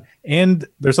of fun. And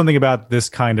there's something about this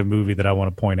kind of movie that I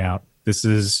want to point out. This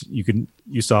is,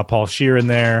 you saw Paul Scheer in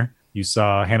there. You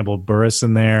saw Hannibal Buress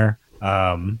in there.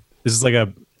 This is like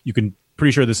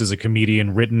pretty sure this is a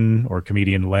comedian written or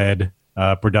comedian led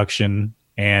production.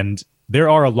 And there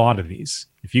are a lot of these.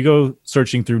 If you go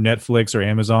searching through Netflix or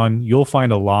Amazon, you'll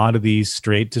find a lot of these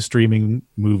straight to streaming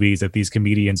movies that these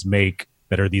comedians make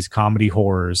that are these comedy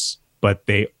horrors, but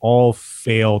they all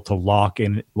fail to lock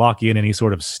in any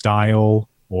sort of style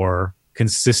or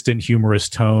consistent humorous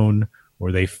tone,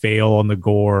 or they fail on the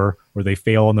gore, or they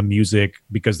fail on the music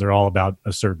because they're all about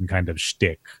a certain kind of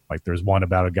shtick. Like there's one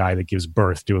about a guy that gives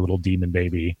birth to a little demon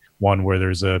baby. One where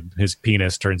his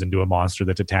penis turns into a monster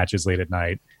that attaches late at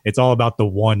night. It's all about the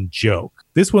one joke.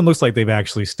 This one looks like they've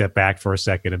actually stepped back for a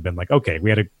second and been like, okay,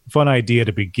 we had a fun idea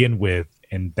to begin with,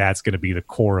 and that's going to be the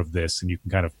core of this. And you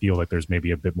can kind of feel like there's maybe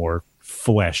a bit more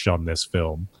flesh on this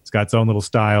film. It's got its own little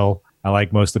style. I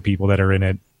like most of the people that are in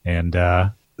it. And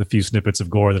the few snippets of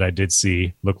gore that I did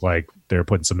see look like they're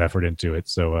putting some effort into it.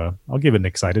 So I'll give it an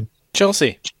excited.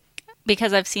 Chelsea.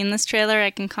 Because I've seen this trailer, I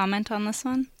can comment on this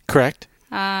one. Correct.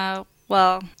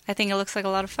 Well, I think it looks like a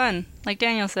lot of fun. Like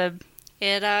Daniel said,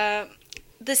 the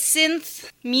synth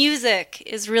music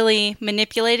is really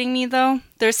manipulating me, though.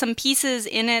 There's some pieces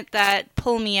in it that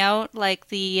pull me out, like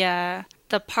the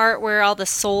part where all the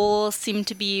souls seem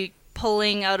to be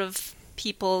pulling out of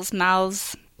people's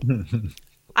mouths.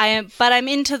 But I'm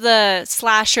into the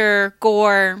slasher,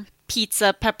 gore,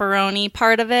 pizza, pepperoni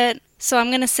part of it. So I'm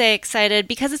going to say excited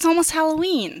because it's almost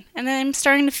Halloween. And then I'm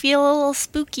starting to feel a little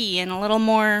spooky and a little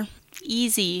more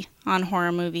easy on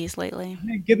horror movies lately.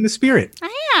 Get in the spirit.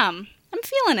 I am. I'm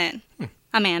feeling it.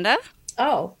 Amanda?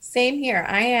 Oh, same here.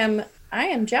 I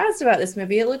am jazzed about this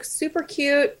movie. It looks super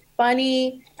cute,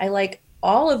 funny. I like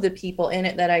all of the people in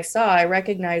it that I saw. I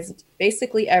recognized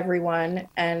basically everyone,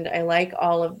 and I like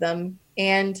all of them.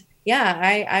 And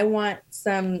yeah, I want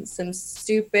some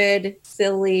stupid,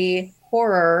 silly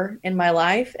horror in my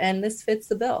life, and this fits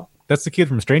the bill. That's the kid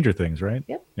from Stranger Things, right?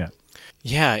 Yep. Yeah.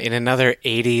 Yeah, in another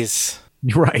 80s.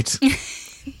 Right.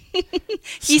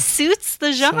 He suits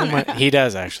the genre. He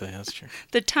does, actually. That's true.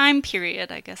 The time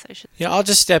period, I guess I should say. Yeah, I'll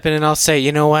just step in and I'll say,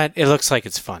 you know what? It looks like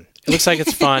it's fun. It looks like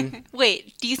it's fun.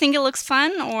 Wait, do you think it looks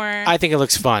fun, or? I think it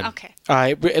looks fun. Okay.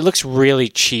 It looks really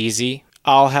cheesy.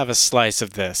 I'll have a slice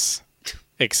of this.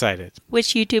 Excited. Which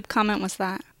YouTube comment was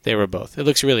that? They were both. It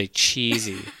looks really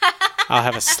cheesy. I'll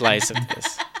have a slice of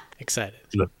this. Excited.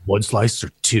 Look, one slice or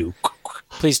two?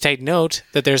 Please take note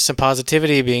that there's some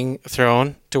positivity being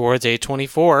thrown towards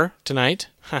A24 tonight.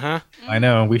 I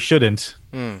know. We shouldn't.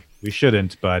 We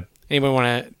shouldn't, but... Anyone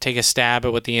want to take a stab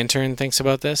at what the intern thinks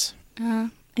about this?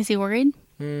 Is he worried?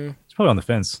 It's probably on the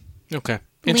fence. Okay.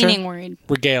 Intern, leaning worried.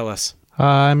 Regale us.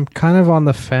 I'm kind of on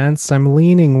the fence. I'm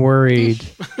leaning worried.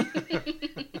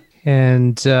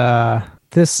 And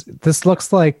this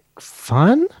looks like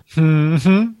fun.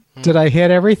 Mm-hmm. Did I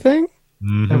hit everything?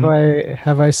 Mm-hmm.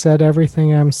 Have I said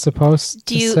everything I'm supposed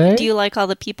to say? Do you like all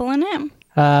the people in it?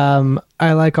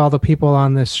 I like all the people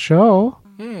on this show.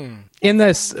 In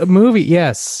this movie,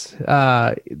 yes.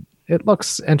 It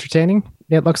looks entertaining.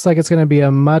 It looks like it's going to be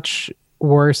a much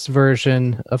worse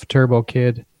version of Turbo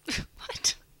Kid.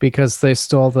 What? Because they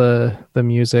stole the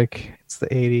music. It's the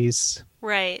 80s.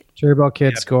 Right. Turbo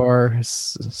Kid score is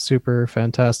super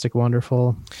fantastic,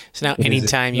 wonderful. So now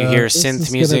anytime you hear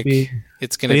synth music,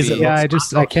 it's going to be... Yeah,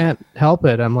 I can't help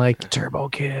it. I'm like, Turbo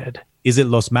Kid. Is it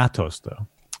Los Matos, though?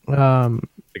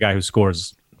 The guy who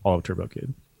scores all of Turbo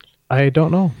Kid. I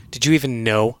don't know. Did you even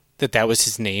know that was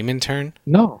his name in turn?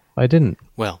 No, I didn't.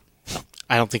 Well,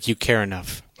 I don't think you care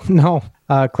enough. No,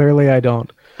 clearly I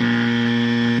don't.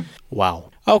 Wow.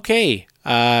 Okay,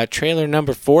 trailer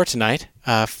number 4 tonight.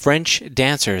 French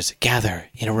dancers gather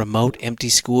in a remote, empty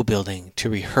school building to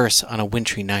rehearse on a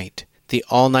wintry night. The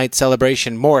all-night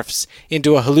celebration morphs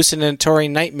into a hallucinatory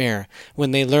nightmare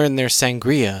when they learn their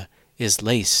sangria is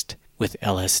laced with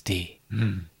LSD.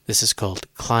 This is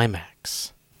called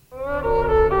Climax.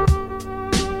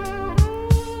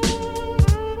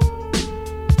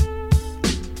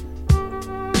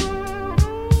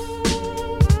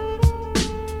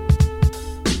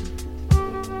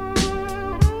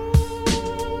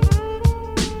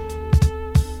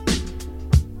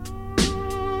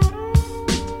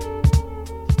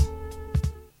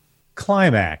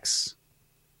 Climax.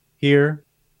 Here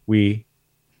we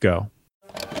go.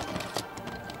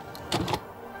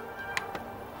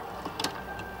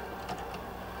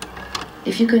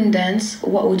 If you couldn't dance,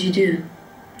 what would you do?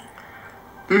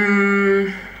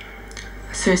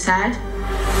 Suicide.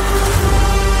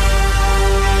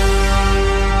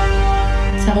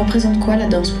 Ça représente quoi la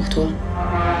danse pour toi?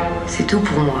 C'est tout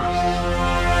pour moi.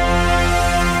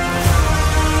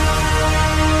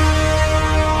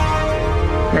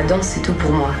 La danse, c'est tout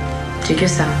pour moi. J'ai que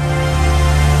ça.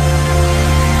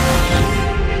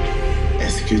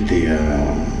 Est-ce que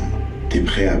t'es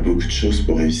prêt à beaucoup de choses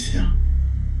pour réussir?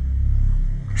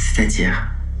 C'est-à-dire?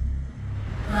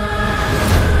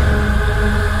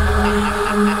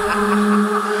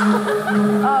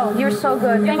 Oh, you're so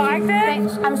good. You liked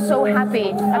it? I'm so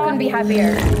happy. I couldn't be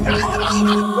happier.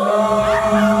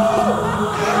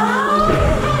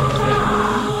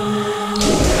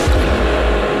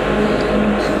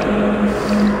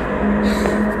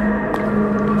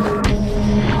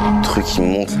 Truc qui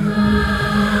monte.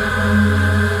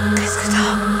 Qu'est-ce que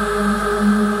t'as?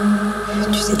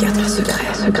 Tu sais garder le secret.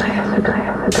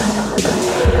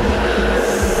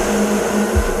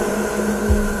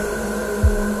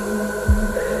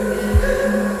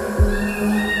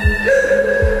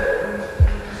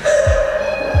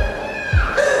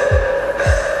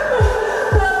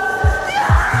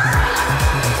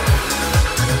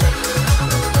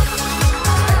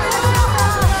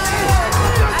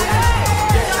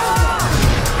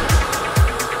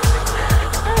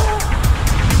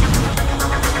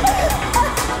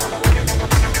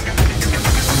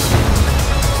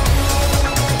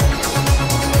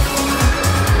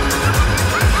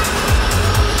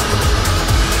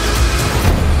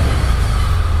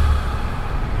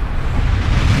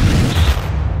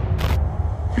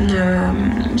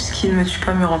 Ce qui ne me tue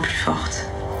pas me rend plus forte.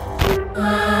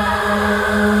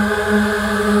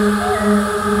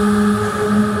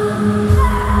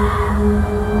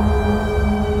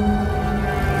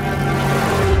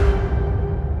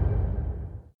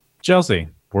 Chelsea,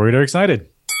 worried or excited?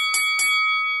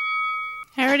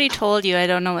 I already told you I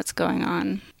don't know what's going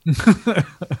on.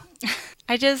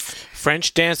 I just...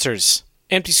 French dancers,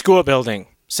 empty school building,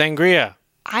 sangria,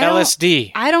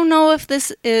 LSD. I don't know if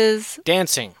this is...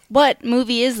 Dancing. What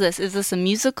movie is this? Is this a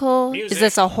musical? Music. Is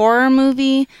this a horror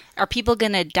movie? Are people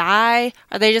going to die?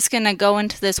 Are they just going to go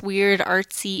into this weird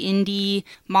artsy indie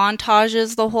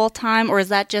montages the whole time? Or is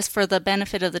that just for the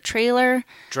benefit of the trailer?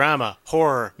 Drama,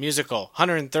 horror, musical,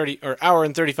 130 or hour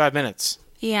and 35 minutes.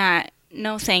 Yeah,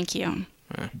 no thank you.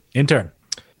 Intern.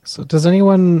 So does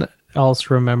anyone else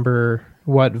remember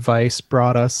what Vice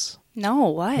brought us No,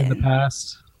 what? in the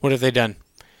past? What have they done?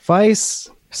 Vice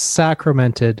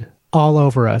sacramented all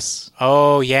over us.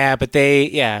 Oh, yeah, but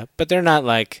they're not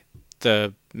like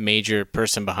the major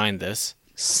person behind this.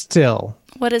 Still,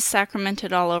 What does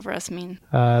sacramented all over us mean?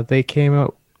 they came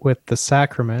out with The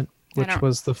Sacrament, I which don't-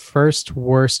 was the first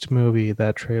worst movie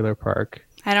that Trailer Park.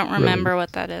 I don't remember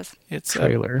what that is. It's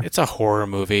Trailer. It's a horror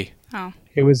movie. Oh.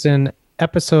 It was in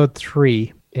episode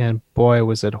 3, and boy,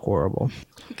 was it horrible.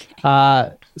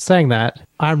 Saying that,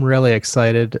 I'm really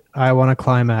excited. I want to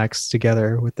climax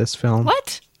together with this film.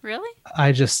 What? Really?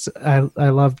 I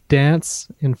love dance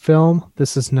in film.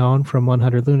 This is known from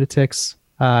 100 Lunatics.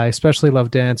 I especially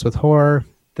love dance with horror.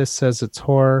 This says it's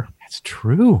horror. That's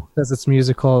true. It says it's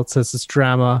musical. It says it's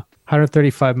drama.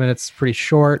 135 minutes, pretty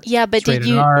short. Yeah, but It's rated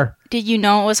did R. you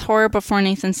know it was horror before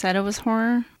Nathan said it was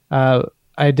horror?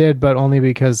 I did, but only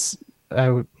because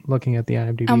looking at the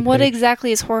IMDb. And what page.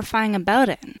 exactly is horrifying about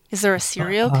it? Is there a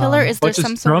serial killer? Is there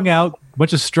some sort of...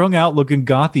 bunch of strung out looking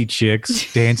gothy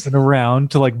chicks dancing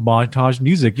around to like montage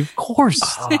music. Of course.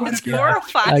 It's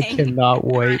horrifying. I cannot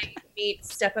wait.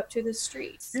 Step up to the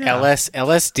streets.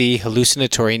 LSD,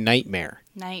 hallucinatory nightmare.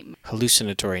 Nightmare.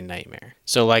 Hallucinatory nightmare.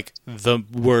 So like the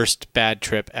worst bad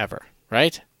trip ever,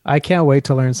 right? I can't wait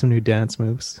to learn some new dance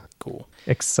moves. Cool.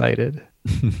 Excited.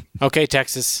 Okay,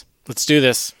 Texas, let's do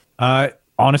this.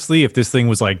 Honestly, if this thing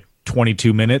was like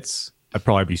 22 minutes, I'd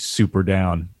probably be super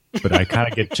down. But I kind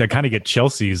of get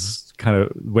Chelsea's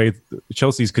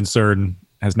concern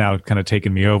has now kind of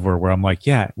taken me over, where I'm like,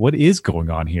 yeah, what is going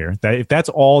on here? That if that's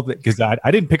all that, because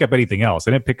I didn't pick up anything else.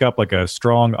 I didn't pick up like a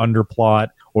strong underplot,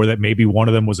 or that maybe one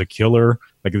of them was a killer.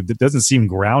 Like it doesn't seem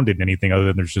grounded in anything other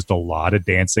than there's just a lot of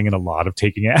dancing and a lot of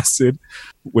taking acid,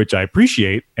 which I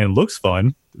appreciate and looks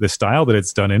fun. The style that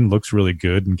it's done in looks really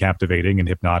good and captivating and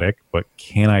hypnotic, but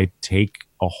can I take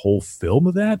a whole film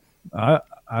of that? I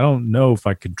don't know if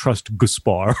I can trust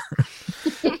Gaspar.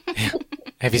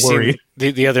 Have you seen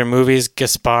the other movies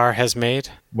Gaspar has made?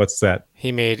 What's that?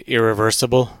 He made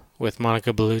Irreversible with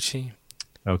Monica Bellucci.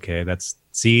 Okay,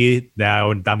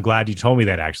 now I'm glad you told me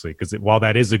that, actually, because while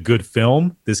that is a good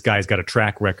film, this guy's got a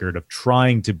track record of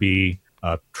trying to be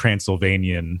a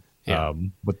Transylvanian Yeah.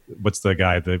 What's the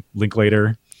guy, the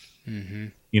Linklater? Mm-hmm.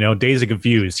 You know, Dazed and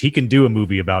Confused. He can do a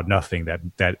movie about nothing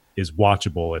that is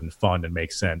watchable and fun and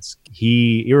makes sense.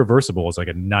 Irreversible is like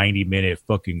a 90-minute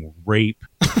fucking rape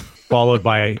followed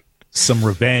by some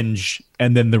revenge,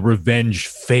 and then the revenge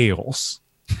fails.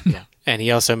 Yeah. And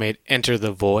he also made Enter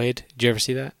the Void. Did you ever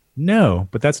see that? No,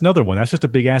 but that's another one. That's just a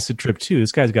big acid trip too.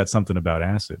 This guy's got something about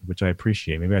acid, which I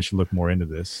appreciate. Maybe I should look more into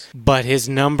this. But his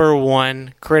number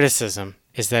one criticism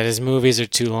is that his movies are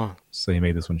too long. So he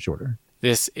made this one shorter.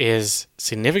 This is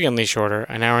significantly shorter,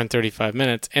 1 hour and 35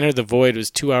 minutes. Enter the Void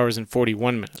was 2 hours and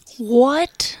 41 minutes.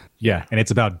 What? Yeah, and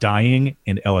it's about dying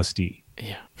and LSD.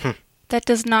 Yeah. That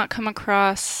does not come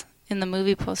across in the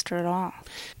movie poster at all.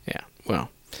 Yeah, well.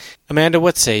 Amanda,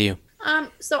 what say you?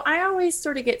 So I always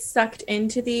sort of get sucked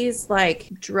into these, like,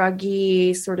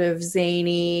 druggy, sort of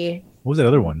zany. What was that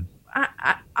other one?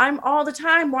 I'm all the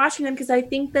time watching them because I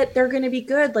think that they're going to be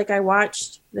good. Like, I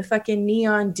watched the fucking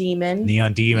Neon Demon.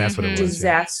 Neon Demon, that's what it was.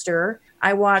 Disaster. Yeah.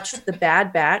 I watched The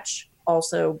Bad Batch,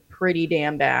 also pretty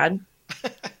damn bad.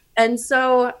 And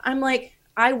so I'm like,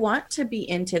 I want to be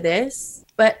into this,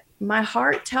 but my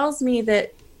heart tells me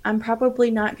that I'm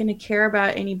probably not going to care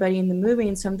about anybody in the movie.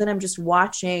 And so then I'm just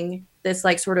watching this,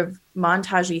 like, sort of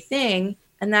montagey thing.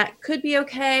 And that could be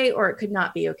okay, or it could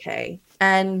not be okay.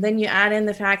 And then you add in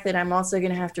the fact that I'm also going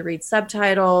to have to read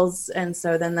subtitles. And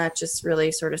so then that just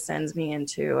really sort of sends me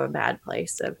into a bad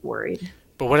place of worried.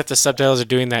 But what if the subtitles are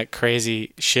doing that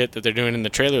crazy shit that they're doing in the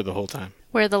trailer the whole time?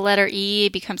 Where the letter E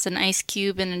becomes an ice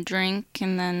cube in a drink,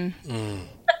 and then...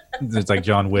 It's like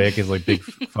John Wick is like big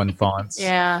fun fonts.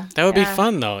 Yeah. That would be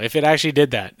fun, though, if it actually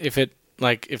did that. If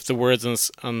the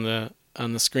words on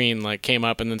the screen like came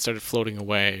up and then started floating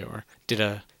away, or did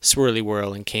a swirly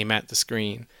whirl and came at the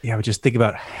screen. Yeah, but just think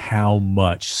about how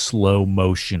much slow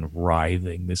motion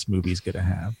writhing this movie's gonna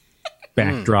have.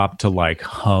 Backdrop to like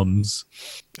hums.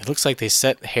 It looks like they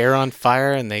set hair on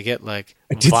fire and they get like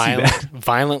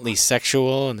violently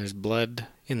sexual, and there's blood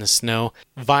in the snow.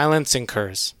 Violence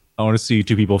incurs. I want to see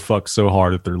two people fuck so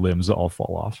hard that their limbs all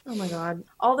fall off. Oh my God.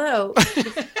 Although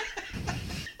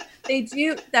they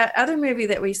do that other movie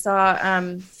that we saw,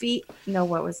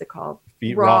 what was it called?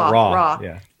 Raw.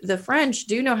 Yeah. The French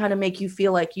do know how to make you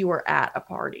feel like you were at a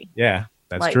party. Yeah,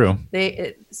 that's true.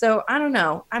 So I don't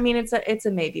know. I mean, it's a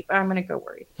maybe, but I'm going to go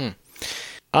worried.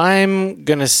 I'm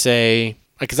going to say,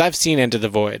 because I've seen Into the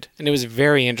Void, and it was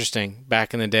very interesting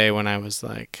back in the day when I was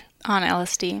like... On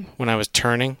LSD. When I was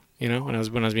turning. You know, when I was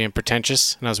being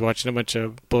pretentious and I was watching a bunch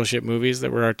of bullshit movies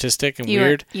that were artistic and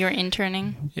weird. You were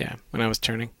interning? Yeah, when I was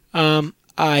turning.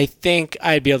 I think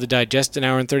I'd be able to digest 1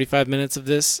 hour and 35 minutes of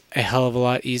this a hell of a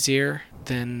lot easier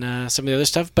than some of the other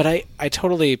stuff. But I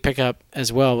totally pick up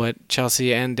as well what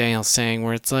Chelsea and Daniel's saying,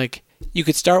 where it's like, you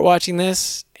could start watching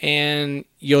this and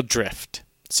you'll drift.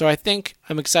 So I think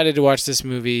I'm excited to watch this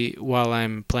movie while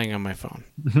I'm playing on my phone.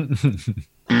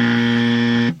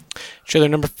 Trailer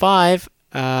number 5.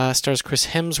 Stars Chris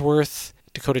Hemsworth,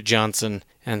 Dakota Johnson,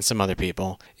 and some other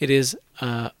people. It is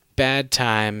Bad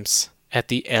Times at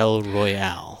the El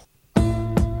Royale.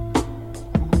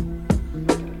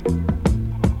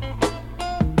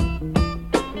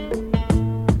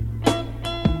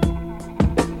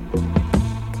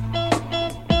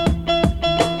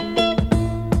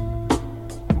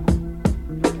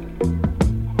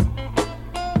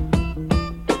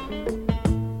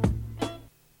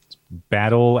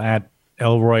 Battle at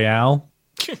El Royale.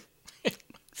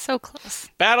 So close.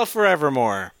 Battle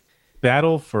Forevermore.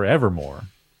 Battle Forevermore.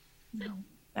 No.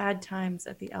 Bad Times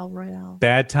at the El Royale.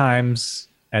 Bad Times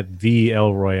at the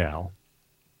El Royale.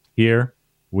 Here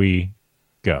we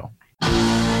go.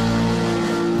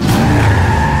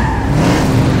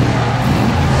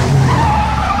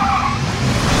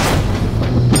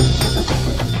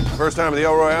 First time at the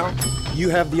El Royale? You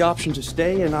have the option to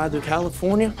stay in either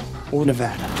California or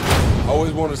Nevada. I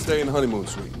always wanted to stay in the honeymoon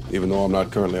suite, even though I'm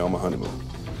not currently on my honeymoon.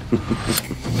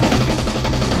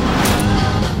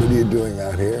 What are you doing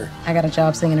out here? I got a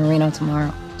job singing in Reno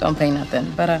tomorrow. Don't pay nothing,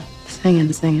 but singing.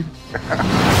 This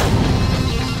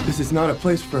is not a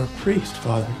place for a priest,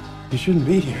 Father. You shouldn't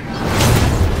be here.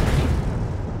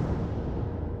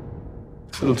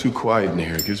 It's a little too quiet in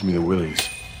here. It gives me the willies.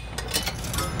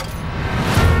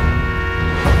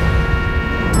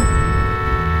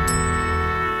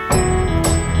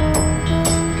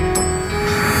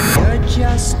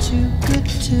 Just too good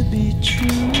to be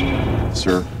true.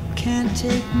 Sir? Can't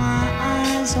take my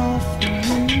eyes off you.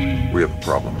 We have a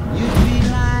problem. You'd be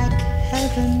like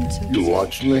heaven to You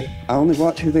watching me? I only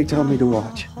watch who they tell me to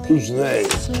watch. Who's they?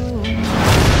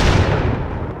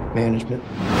 Management.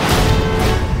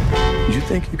 You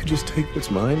think you could just take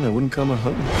what's mine? I wouldn't come a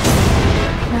hunting.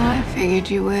 I figured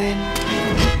you would,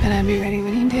 but I'd be ready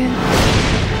when you did.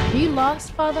 Are you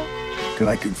lost, Father? Can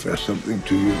I confess something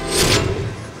to you?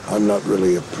 I'm not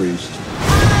really a priest.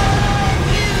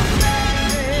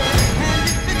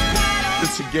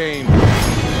 It's a game.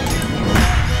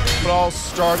 It all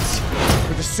starts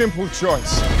with a simple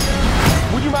choice.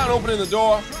 Would you mind opening the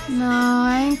door? No,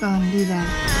 I ain't gonna do that.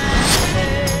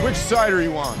 Which side are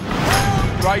you on?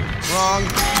 Right, wrong,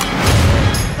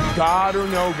 God or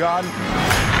no God?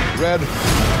 Red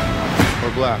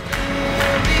or black?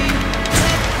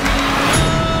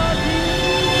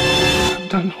 I've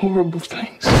done horrible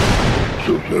things.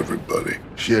 So's everybody.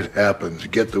 Shit happens.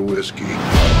 Get the whiskey.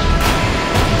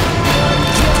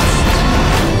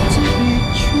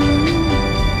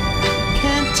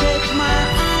 Can't take my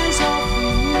eyes off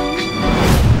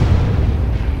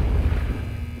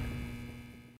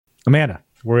Amanda,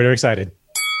 we're excited.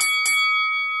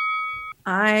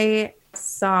 I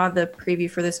saw the preview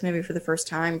for this movie for the first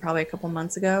time probably a couple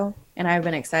months ago, and I've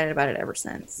been excited about it ever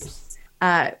since.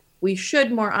 We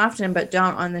should more often, but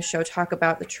don't on this show, talk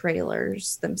about the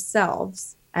trailers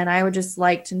themselves. And I would just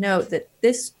like to note that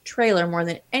this trailer, more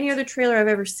than any other trailer I've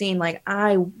ever seen, like,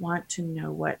 I want to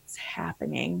know what's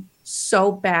happening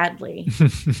so badly.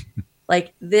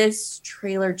 Like, this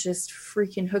trailer just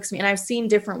freaking hooks me. And I've seen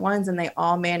different ones, and they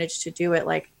all manage to do it.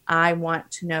 Like, I want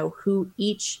to know who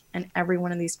each and every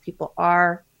one of these people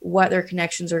are, what their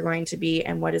connections are going to be,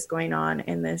 and what is going on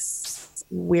in this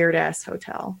weird-ass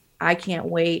hotel. I can't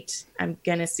wait. I'm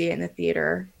going to see it in the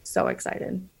theater. So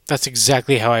excited. That's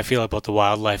exactly how I feel about the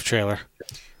wildlife trailer.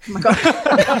 Oh my God.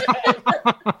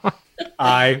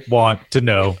 I want to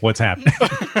know what's happening.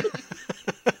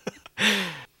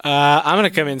 I'm going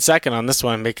to come in second on this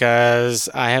one because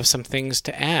I have some things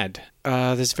to add.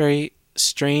 There's a very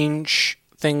strange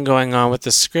thing going on with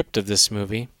the script of this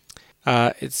movie.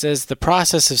 It says the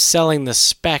process of selling the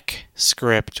spec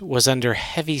script was under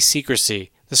heavy secrecy.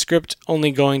 The script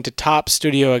only going to top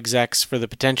studio execs for the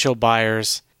potential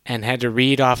buyers and had to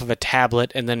read off of a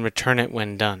tablet and then return it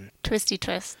when done. Twisty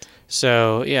twist.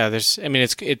 So, yeah, it's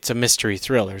a mystery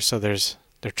thriller, so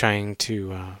they're trying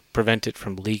to prevent it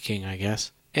from leaking, I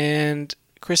guess. And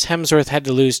Chris Hemsworth had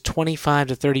to lose 25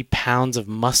 to 30 pounds of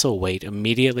muscle weight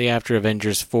immediately after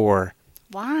Avengers 4.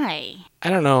 Why? I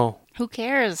don't know. Who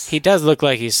cares? He does look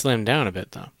like he's slimmed down a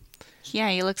bit, though. Yeah,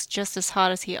 he looks just as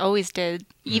hot as he always did.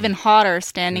 Even hotter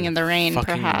standing in the rain,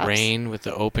 fucking perhaps. Rain with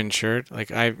the open shirt. Like,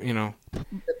 The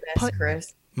best,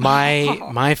 Chris.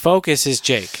 My focus is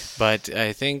Jake, but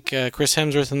I think Chris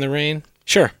Hemsworth in the rain,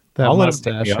 sure. That I'll let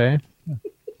him mustache, pick me eh? up.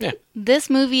 Yeah. This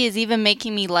movie is even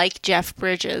making me like Jeff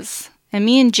Bridges. And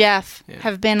me and Jeff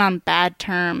have been on bad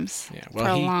terms for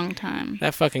a long time.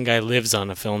 That fucking guy lives on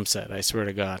a film set, I swear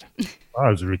to God.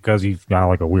 Oh, is it because he's got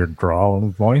like a weird drawl in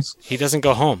his voice? He doesn't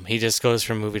go home. He just goes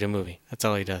from movie to movie. That's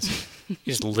all he does. He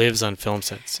just lives on film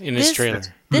sets in his trailer.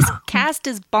 This cast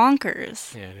is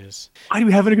bonkers. Yeah, it is. Why do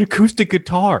you have an acoustic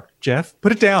guitar, Jeff?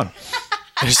 Put it down.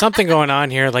 There's something going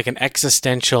on here, like an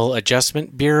existential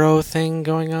adjustment bureau thing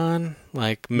going on.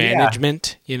 Like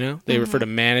management, you know? They refer to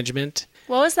management.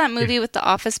 What was that movie with the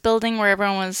office building where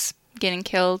everyone was getting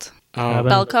killed? Oh,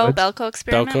 Belko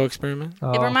Experiment? Belko Experiment?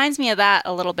 It reminds me of that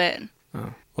a little bit.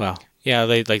 Oh, well, yeah,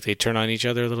 they turn on each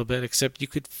other a little bit, except you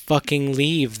could fucking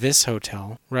leave this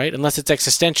hotel, right? Unless it's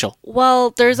existential.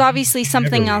 Well, there's obviously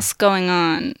something else going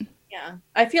on. Yeah.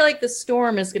 I feel like the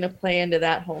storm is going to play into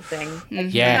that whole thing.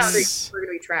 Like, Yes. We're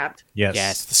going to be trapped.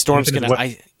 Yes. The storm's going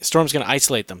to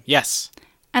isolate them. Yes.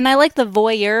 And I like the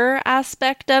voyeur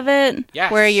aspect of it,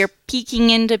 where you're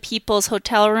peeking into people's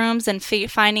hotel rooms and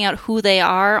finding out who they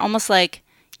are, almost like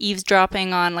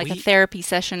eavesdropping on like a therapy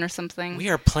session or something. We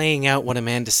are playing out what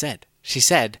Amanda said. She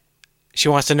said she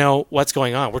wants to know what's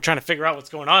going on. We're trying to figure out what's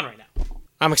going on right now.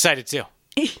 I'm excited too.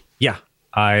 Yeah,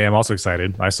 I am also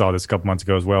excited. I saw this a couple months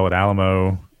ago as well at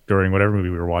Alamo during whatever movie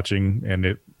we were watching, and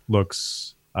it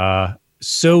looks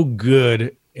so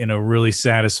good in a really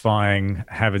satisfying,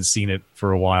 haven't seen it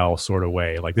for a while sort of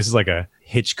way. Like, this is like a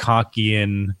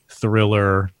Hitchcockian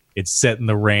thriller. It's set in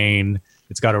the rain.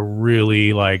 It's got a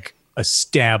really like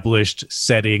established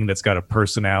setting that's got a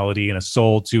personality and a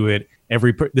soul to it.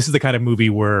 This is the kind of movie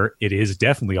where it is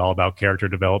definitely all about character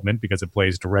development because it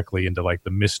plays directly into like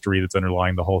the mystery that's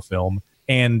underlying the whole film.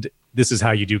 And this is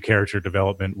how you do character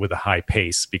development with a high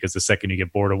pace, because the second you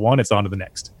get bored of one, it's on to the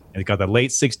next. And it's got that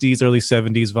late 60s, early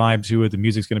 70s vibe to it. The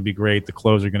music's going to be great. The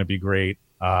clothes are going to be great.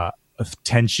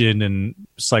 Tension and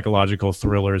psychological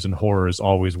thrillers and horrors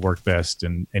always work best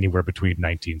in anywhere between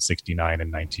 1969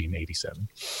 and 1987.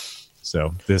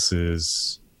 So this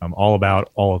is all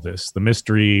about all of this. The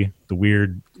mystery, the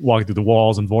weird walking through the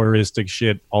walls and voyeuristic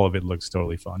shit, all of it looks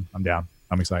totally fun. I'm down.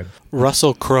 I'm excited.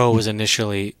 Russell Crowe was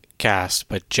initially cast,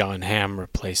 but John Hamm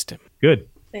replaced him. Good.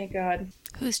 Thank God.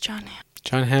 Who's John Hamm?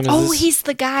 John Hamm is Oh, he's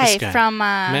the guy, this guy. from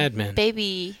Mad Men.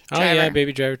 Baby Oh Driver. yeah,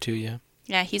 Baby Driver 2, yeah.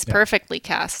 Yeah, he's perfectly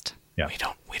cast. Yeah.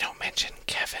 We don't mention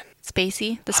Kevin.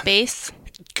 Spacey, the space.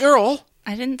 Girl.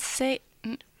 I didn't say.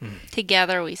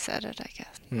 Together we said it, I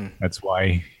guess. That's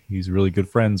why he's really good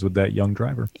friends with that young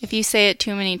driver. If you say it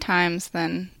too many times,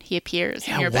 then he appears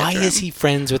in your why bedroom. is he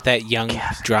friends with that young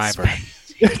driver?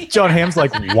 John Hamm's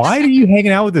like, why are you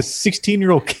hanging out with this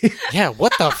 16-year-old kid? Yeah,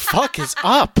 what the fuck is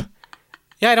up?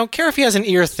 Yeah, I don't care if he has an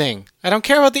ear thing. I don't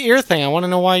care about the ear thing. I want to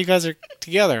know why you guys are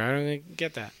together. I don't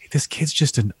get that. This kid's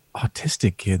just an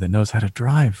autistic kid that knows how to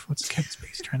drive. What's Kevin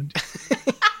Spacey trying to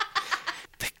do?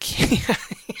 The kid.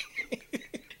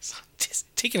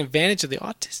 Taking advantage of the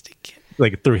autistic kid.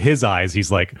 Like through his eyes,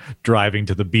 he's like driving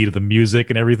to the beat of the music,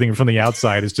 and everything from the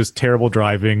outside is just terrible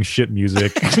driving, shit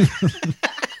music.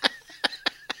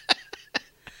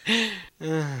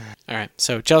 All right,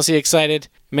 so Chelsea excited,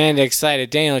 Amanda excited,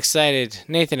 Daniel excited,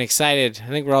 Nathan excited. I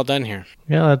think we're all done here.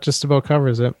 Yeah, that just about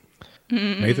covers it.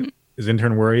 Nathan, is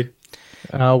intern worried?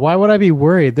 Why would I be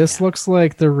worried? This looks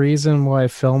like the reason why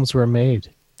films were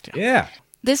made. Yeah.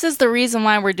 This is the reason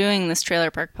why we're doing this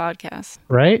Trailer Park Podcast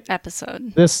Right?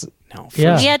 episode. This. No,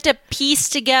 Yeah. We had to piece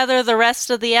together the rest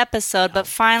of the episode, but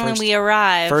finally we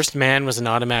arrived. First Man was an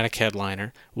automatic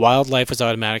headliner. Wildlife was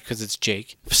automatic because it's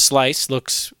Jake. Slice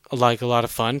looks like a lot of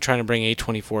fun, trying to bring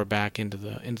A24 back into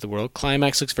the world.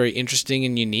 Climax looks very interesting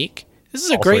and unique. This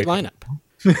is a great lineup.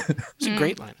 It's a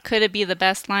great lineup. Could it be the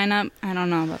best lineup? I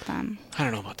don't know about that. I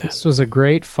don't know about that. This was a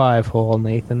great 5-hole,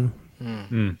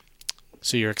 Nathan.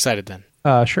 So you're excited then?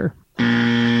 Sure.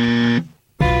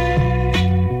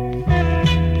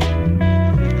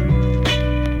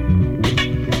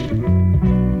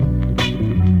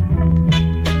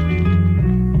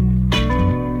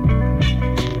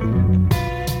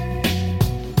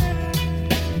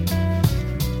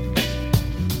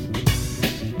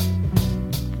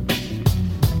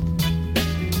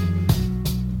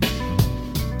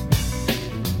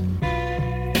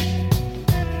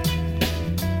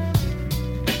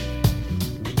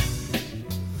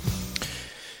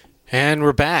 And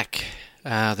we're back.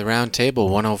 The round table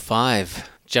 105.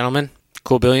 Gentlemen,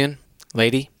 cool billion,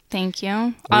 lady, Thank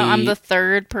you. I'm the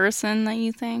third person that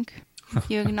you think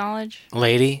you acknowledge.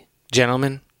 lady,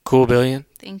 gentlemen, cool billion,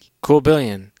 Thank you. cool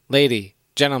billion, lady,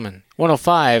 gentlemen.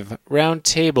 105, round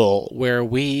table where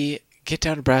we get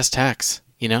down to brass tacks,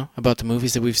 you know, about the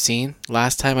movies that we've seen.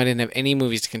 Last time I didn't have any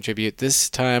movies to contribute. This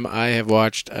time I have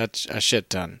watched a shit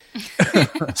ton.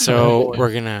 So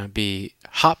we're going to be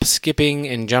hop, skipping,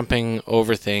 and jumping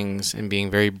over things and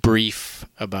being very brief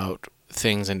about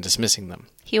things and dismissing them.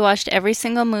 He watched every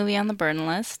single movie on the burn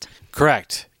list.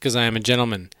 Correct, because I am a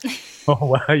gentleman. Oh,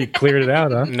 wow, you cleared it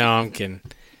out, huh? No, I'm kidding.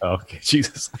 Oh, okay,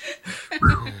 Jesus.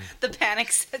 The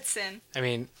panic sets in. I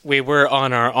mean, we were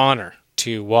on our honor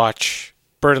to watch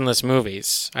burdenless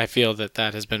movies. I feel that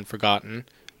has been forgotten.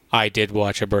 I did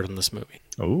watch a burdenless movie.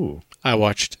 Oh. I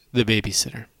watched The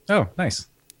Babysitter. Oh, nice.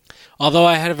 Although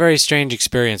I had a very strange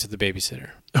experience with The Babysitter.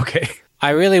 Okay.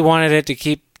 I really wanted it to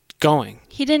keep going.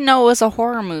 He didn't know it was a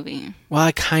horror movie. Well,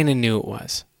 I kind of knew it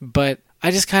was. But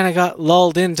I just kind of got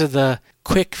lulled into the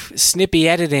quick, snippy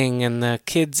editing and the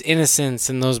kid's innocence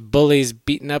and those bullies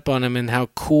beating up on him and how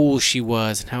cool she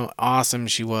was and how awesome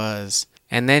she was.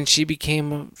 And then she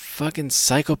became a fucking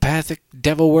psychopathic,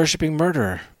 devil-worshipping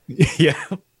murderer. Yeah.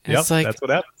 It's like, that's what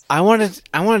happens.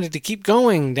 I wanted to keep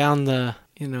going down the,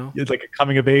 you know. It's like a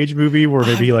coming of age movie where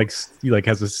maybe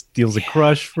he steals a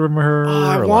crush from her.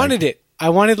 I wanted it. I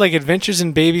wanted like Adventures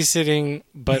in Babysitting,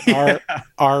 but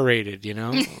R-rated, you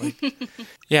know?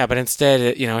 Yeah, but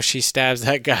instead, you know, she stabs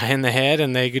that guy in the head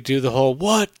and they could do the whole,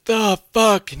 what the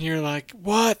fuck? And you're like,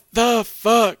 what the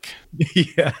fuck?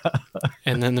 Yeah.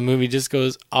 And then the movie just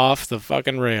goes off the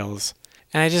fucking rails.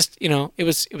 And I just, you know, it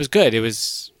was good. It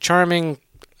was charming,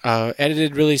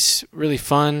 edited really, really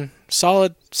fun,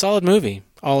 solid movie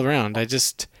all around.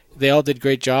 They all did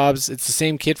great jobs. It's the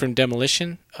same kid from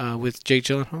Demolition with Jake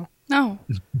Gyllenhaal. No.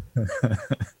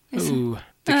 Ooh,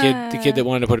 the kid that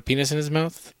wanted to put a penis in his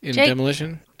mouth in Jake.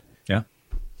 Demolition. Yeah.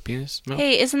 Penis mouth.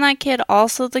 Hey, isn't that kid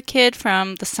also the kid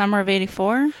from the Summer of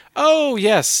 '84? Oh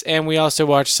yes, and we also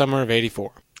watched Summer of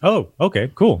 '84. Oh,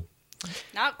 okay, cool.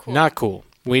 Not cool. Not cool.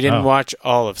 We didn't watch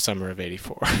all of Summer of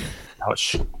 '84.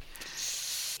 Ouch.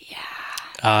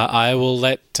 I will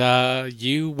let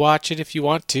you watch it if you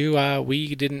want to.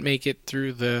 We didn't make it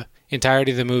through the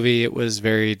entirety of the movie. It was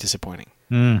very disappointing.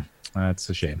 That's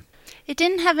a shame. It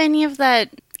didn't have any of that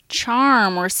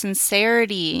charm or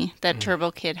sincerity that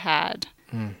Turbo Kid had.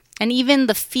 And even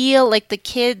the feel, like the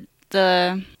kid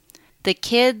the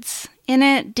kids in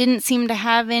it didn't seem to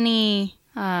have any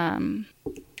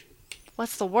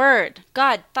what's the word?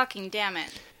 God fucking damn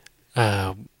it.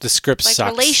 The script like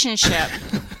sucks. Relationship.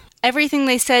 Everything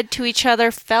they said to each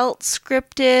other felt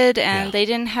scripted, and they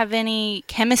didn't have any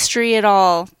chemistry at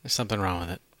all. There's something wrong with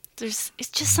it.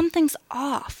 It's just something's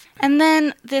off. And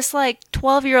then this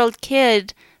 12-year-old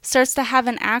kid starts to have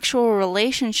an actual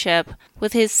relationship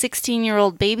with his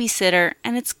 16-year-old babysitter,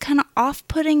 and it's kind of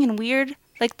off-putting and weird.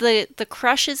 Like the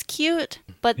crush is cute,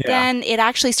 but then it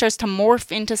actually starts to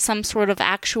morph into some sort of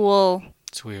actual.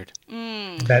 It's weird.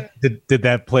 That did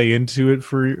that play into it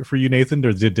for you, Nathan,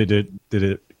 or did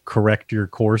it correct your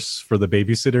course for the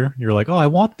babysitter? You're like, oh, I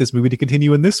want this movie to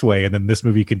continue in this way, and then this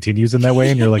movie continues in that way,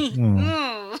 and you're like,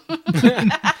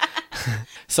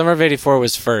 Summer of '84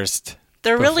 was first.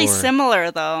 They're really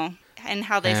similar though, in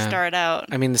how they start out.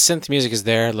 I mean, the synth music is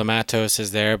there, Lamatos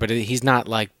is there, but he's not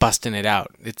like busting it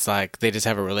out. It's like they just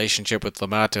have a relationship with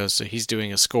Lamatos, so he's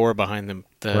doing a score behind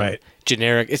the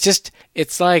generic.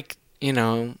 It's like,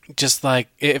 just like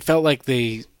it felt like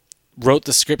they wrote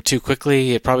the script too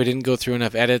quickly. It probably didn't go through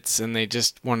enough edits, and they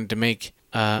just wanted to make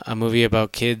a movie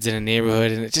about kids in a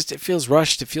neighborhood, and it feels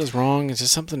rushed. It feels wrong. It's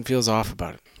just something feels off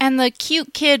about it. And the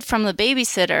cute kid from The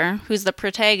Babysitter, who's the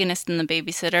protagonist in The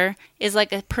Babysitter, is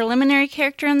like a preliminary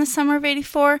character in the Summer of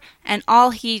 '84, and all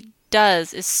he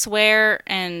does is swear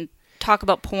and talk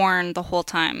about porn the whole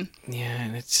time. Yeah,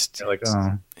 and it's just, like,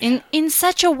 oh. In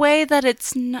such a way that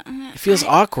it's not. It feels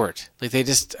awkward. Like they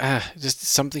just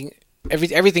something.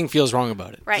 Everything feels wrong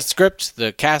about it. Right. The script,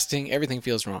 the casting, everything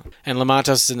feels wrong. And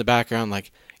Lamatos is in the background,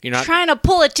 like you're not trying to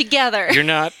pull it together. You're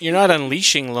not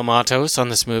unleashing Lamatos on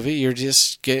this movie.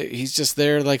 He's just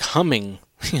there like humming.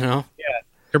 Yeah.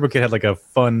 Turbo Kid had like a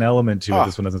fun element to it.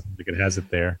 This one doesn't seem like it has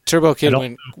it there. Turbo Kid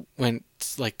went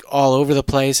like all over the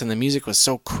place, and the music was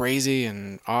so crazy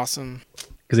and awesome.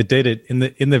 Because it did it in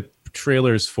the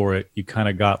trailers for it. You kind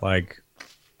of got like,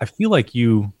 I feel like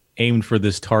you aimed for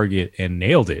this target and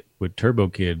nailed it with Turbo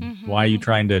Kid. Mm-hmm. Why are you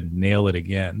trying to nail it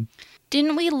again?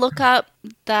 Didn't we look up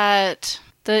that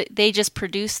they just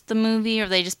produced the movie, or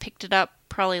they just picked it up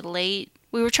probably late?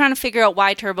 We were trying to figure out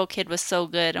why Turbo Kid was so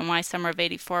good and why Summer of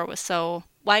 '84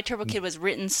 why Turbo Kid was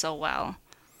written so well.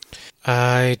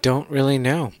 I don't really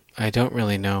know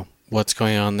what's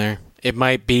going on there. It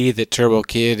might be that Turbo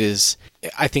Kid is.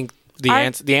 I think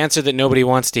the answer that nobody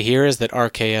wants to hear is that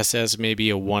RKSS may be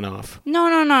a one-off. No.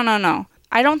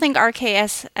 I don't think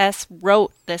RKSS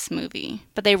wrote this movie,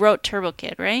 but they wrote Turbo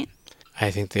Kid, right?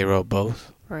 I think they wrote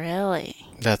both. Really?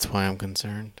 That's why I'm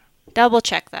concerned. Double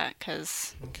check that,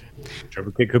 because... Okay.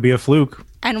 Turbo Kid could be a fluke.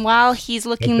 And while he's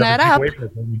looking that up,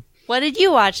 what did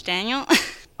you watch, Daniel?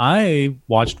 I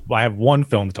have one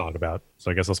film to talk about,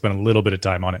 so I guess I'll spend a little bit of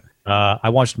time on it. I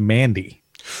watched Mandy.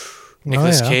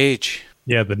 Nicolas Cage.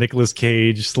 Yeah, the Nicolas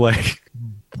Cage, like,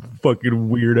 fucking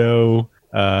weirdo,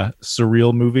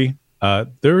 surreal movie. Who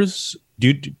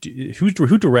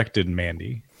directed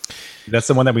Mandy? That's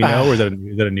the one that we know, or is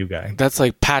that a new guy? That's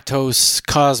like Patos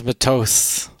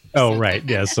Cosmatos. Oh, right.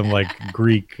 Yeah, some like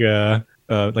Greek,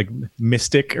 like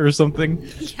mystic or something.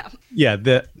 Yeah.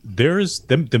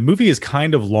 The movie is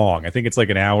kind of long. I think it's like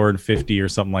an hour and 50 or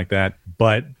something like that.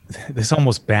 But this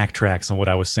almost backtracks on what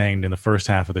I was saying in the first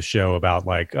half of the show about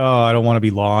like, oh, I don't want to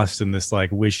be lost in this like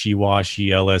wishy-washy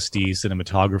LSD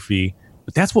cinematography.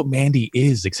 But that's what Mandy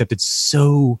is, except it's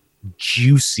so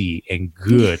juicy and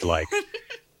good. Like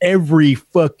every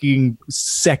fucking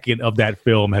second of that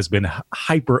film has been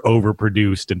hyper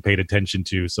overproduced and paid attention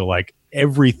to. So like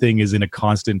everything is in a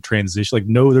constant transition. Like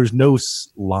there's no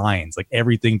lines. Like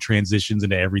everything transitions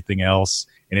into everything else.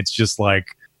 And it's just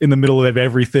like in the middle of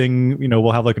everything,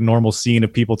 we'll have like a normal scene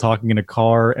of people talking in a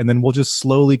car, and then we'll just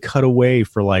slowly cut away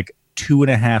for like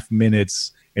 2.5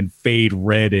 minutes and fade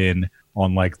red in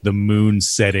on like the moon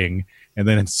setting, and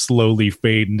then slowly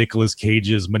fade Nicolas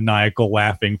Cage's maniacal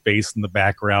laughing face in the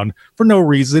background for no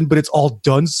reason, but it's all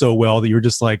done so well that you're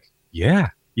just like, yeah,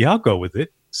 I'll go with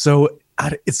it. So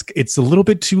it's a little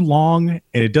bit too long,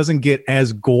 and it doesn't get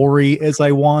as gory as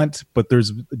I want, but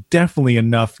there's definitely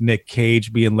enough Nick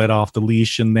Cage being let off the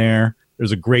leash in there.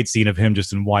 There's a great scene of him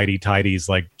just in whitey tighties,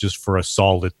 like just for a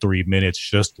solid 3 minutes,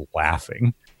 just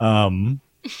laughing.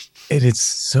 It's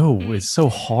so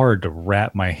hard to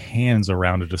wrap my hands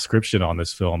around a description on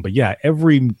this film, but yeah,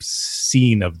 every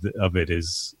scene of it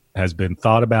has been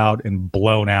thought about and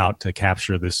blown out to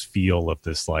capture this feel of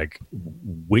this like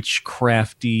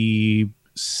witchcrafty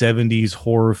 70s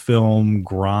horror film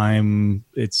grime.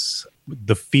 It's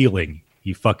the feeling.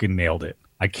 He fucking nailed it.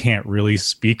 I can't really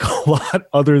speak a lot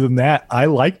other than that. I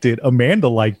liked it. Amanda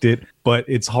liked it, but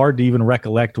it's hard to even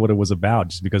recollect what it was about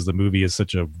just because the movie is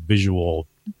such a visual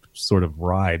sort of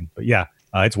ride. But yeah,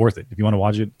 it's worth it. If you want to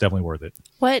watch it, definitely worth it.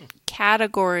 What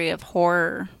category of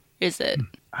horror is it?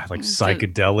 I like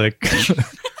psychedelic.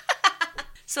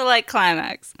 So like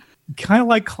Climax. Kind of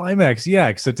like Climax, yeah,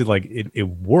 except it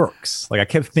works. Like I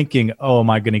kept thinking, oh, am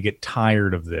I going to get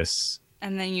tired of this?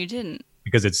 And then you didn't.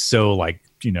 Because it's so like,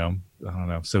 I don't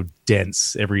know, so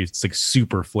dense. It's like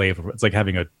super flavorful. It's like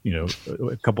having a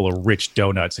couple of rich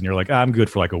donuts and you're like, I'm good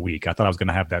for like a week. I thought I was going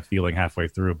to have that feeling halfway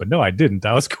through, but no, I didn't.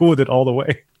 I was cool with it all the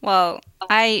way. Well,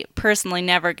 I personally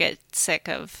never get sick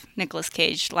of Nicolas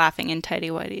Cage laughing in tighty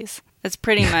whities. That's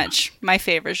pretty much my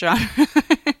favorite genre.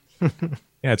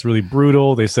 Yeah, it's really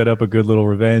brutal. They set up a good little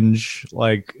revenge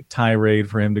like tirade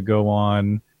for him to go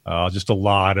on. Just a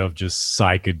lot of just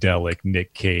psychedelic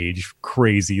Nick Cage,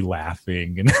 crazy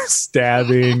laughing and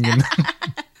stabbing and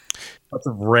lots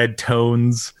of red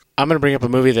tones. I'm going to bring up a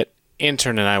movie that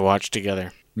Intern and I watched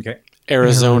together. Okay.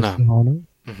 Arizona.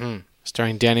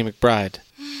 Starring Danny McBride.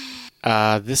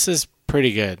 This is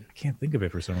pretty good. I can't think of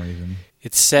it for some reason.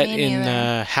 It's set in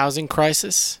housing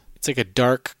crisis. It's like a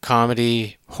dark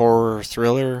comedy, horror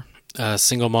thriller. A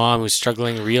single mom who's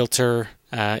struggling realtor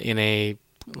in a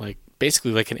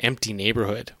basically like an empty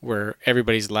neighborhood where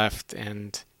everybody's left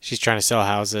and she's trying to sell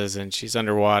houses and she's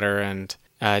underwater and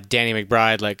Danny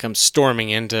McBride comes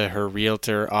storming into her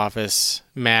realtor office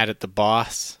mad at the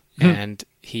boss and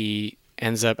he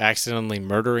ends up accidentally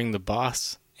murdering the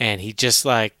boss and he just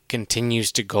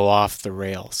continues to go off the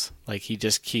rails. He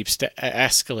just keeps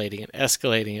escalating and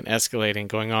escalating and escalating,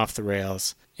 going off the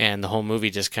rails, and the whole movie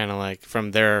just kind of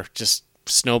from there just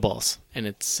snowballs. And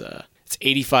it's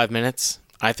 85 minutes.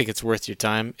 I think it's worth your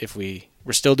time. If we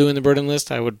were still doing the burden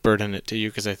list, I would burden it to you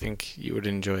because I think you would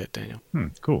enjoy it, Daniel.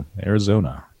 Cool.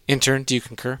 Arizona. Intern, do you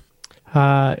concur?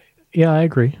 Yeah, I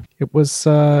agree. It was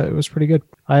pretty good.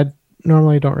 I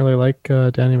normally don't really like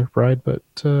Danny McBride, but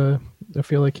I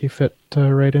feel like he fit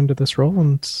right into this role,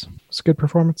 and it's a good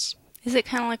performance. Is it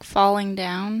kind of like Falling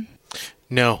Down?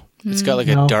 No. It's got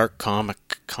a dark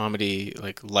comedy,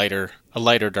 a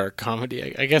lighter dark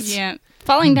comedy, I guess. Yeah.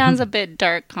 Falling Down's a bit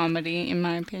dark comedy, in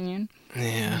my opinion.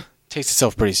 Yeah. Takes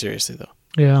itself pretty seriously, though.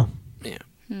 Yeah. Yeah.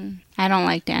 I don't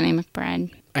like Danny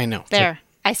McBride. I know. There.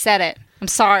 I said it. I'm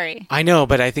sorry. I know,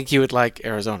 but I think you would like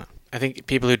Arizona. I think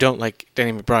people who don't like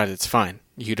Danny McBride, it's fine.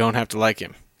 You don't have to like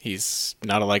him. He's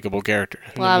not a likable character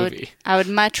in the movie. I would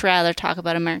much rather talk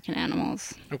about American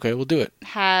Animals. Okay, we'll do it.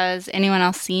 Has anyone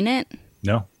else seen it?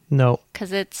 No.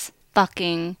 Because it's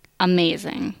fucking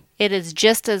amazing. It is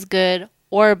just as good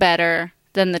or better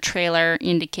than the trailer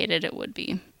indicated it would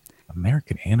be.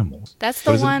 American Animals? That's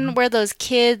the one where those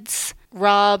kids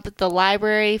rob the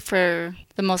library for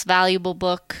the most valuable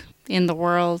book in the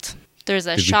world. There's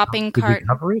a shopping cart. Did we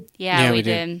cover it? Yeah, we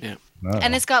did. Yeah. Oh.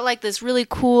 And it's got this really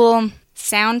cool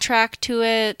soundtrack to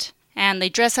it, and they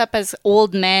dress up as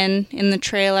old men in the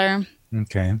trailer.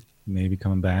 Okay, maybe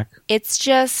coming back. It's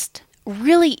just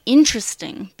really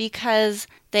interesting because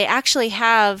they actually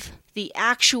have the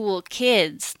actual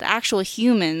kids, the actual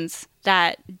humans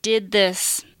that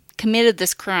committed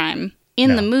this crime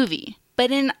in the movie,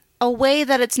 but in a way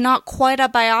that it's not quite a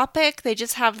biopic. They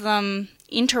just have them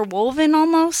interwoven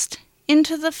almost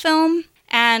into the film,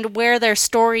 and where their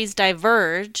stories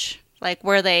diverge,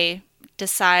 where they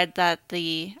decide that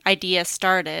the idea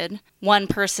started, one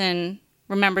person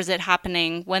remembers it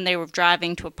happening when they were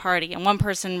driving to a party, and one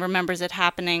person remembers it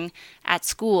happening at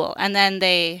school, and then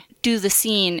they do the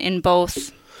scene in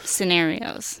both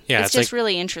scenarios. Yeah, it's just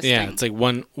really interesting. Yeah, it's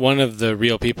one of the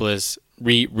real people is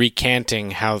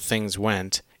recanting how things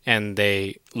went, and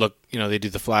they look, they do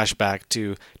the flashback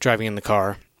to driving in the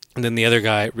car, and then the other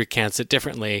guy recants it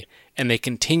differently, and they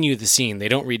continue the scene. They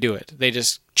don't redo it. They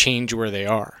just change where they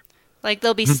are.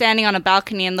 They'll be standing on a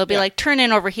balcony and they'll be turn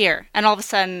in over here. And all of a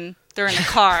sudden they're in a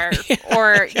car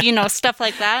or, stuff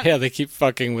like that. Yeah, they keep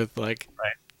fucking with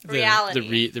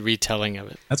reality. The retelling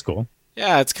of it. That's cool.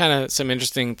 Yeah, it's kind of some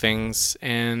interesting things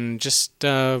and just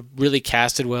really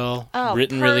casted well,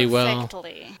 written really well.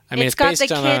 I mean, it's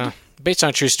based on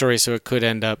a true story, so it could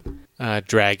end up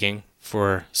dragging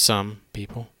for some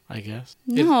people, I guess.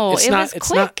 No, it was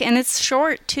quick and it's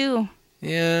short too.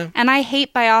 Yeah. And I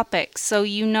hate biopics, so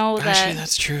that... Actually,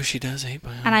 that's true. She does hate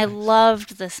biopics. And I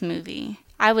loved this movie.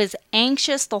 I was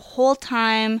anxious the whole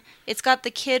time. It's got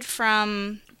the kid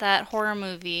from that horror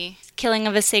movie, Killing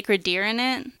of a Sacred Deer, in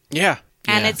it. Yeah.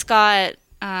 And it's got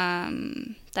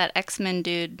that X-Men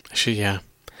dude. Yeah.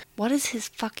 What is his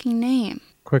fucking name?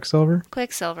 Quicksilver.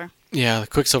 Yeah, the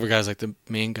Quicksilver guy's like the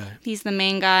main guy. He's the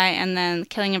main guy, and then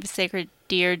Killing of a Sacred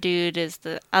Deer dude is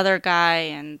the other guy,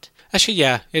 and Actually,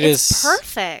 yeah, it's is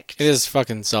perfect. It is a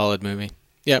fucking solid movie.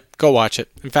 Yep, go watch it.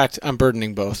 In fact, I'm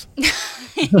burdening both.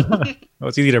 Well,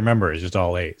 it's easy to remember. It's just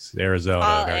all A's. Arizona.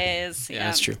 All American. A's. Yeah,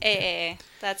 that's true. AAA.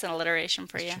 That's an alliteration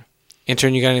for you.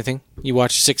 Intern, you got anything? You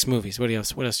watched 6 movies. What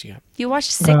else? What else you got? You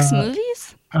watched 6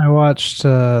 movies? I watched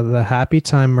the Happy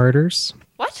Time Murders.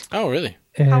 What? Oh, really?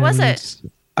 How was and it?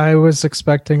 I was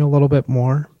expecting a little bit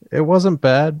more. It wasn't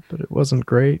bad, but it wasn't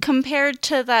great. Compared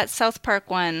to that South Park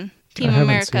one, Team I haven't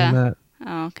America. seen that.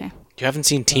 Oh, okay. You haven't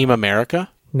seen Team America?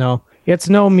 No, it's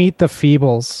no Meet the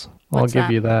Feebles. I'll What's give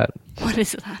that? you that. What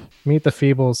is that? Meet the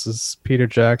Feebles is Peter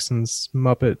Jackson's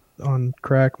Muppet on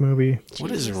Crack movie.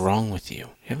 What is wrong with you? You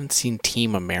haven't seen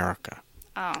Team America.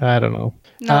 Oh. I don't know.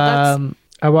 No, that's...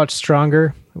 I watched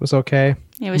Stronger. It was okay.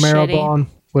 It was Marrowbone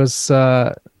was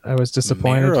I was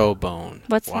disappointed. Marrowbone.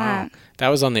 What's wow. that? That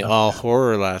was on the All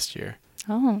Horror last year,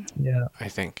 Oh. Yeah. I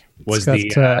think. Was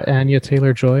It's got Anya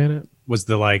Taylor-Joy in it. Was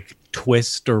the like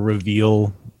twist or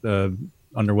reveal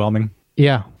underwhelming?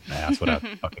 Yeah. Nah, that's what I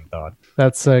fucking thought.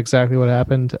 That's exactly what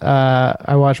happened.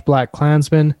 I watched Black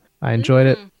Klansman. I enjoyed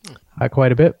it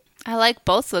quite a bit. I like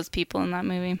both those people in that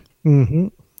movie. Mm-hmm.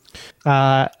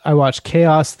 I watched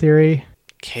Chaos Theory.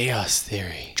 Chaos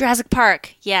Theory. Jurassic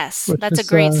Park. Yes. Which That's a is,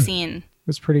 great scene. It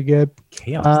was pretty good.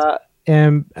 Chaos.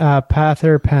 And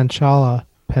Pather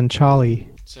Panchali.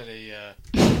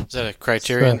 Is that a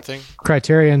Criterion thing?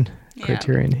 Criterion. Yeah.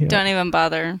 Criterion. Yeah. Don't even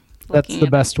bother. That's looking the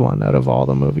at best one out of all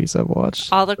the movies I've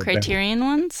watched. all the Criterion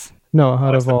ones. No,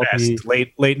 out What's of all best? the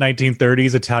late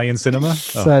 1930s Italian cinema.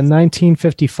 It's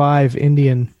 1955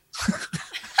 Indian.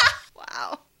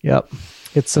 Wow. Yep.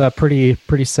 It's a pretty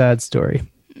sad story.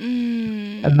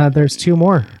 And then there's 2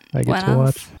 more I get What to else?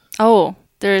 watch. Oh,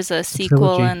 there's a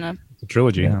sequel trilogy. and a. It's a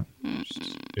trilogy. Yeah.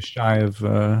 Just shy of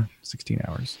 16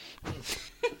 hours.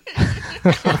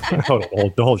 the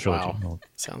whole trilogy. Wow.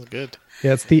 Sounds good.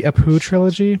 Yeah, it's the Apu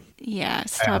trilogy. Yeah,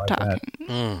 stop like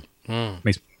talking.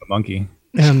 Makes me a monkey.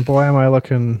 And boy, am I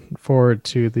looking forward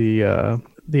to the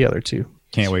other 2.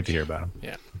 Can't wait to hear about them.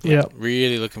 Yeah. Yep.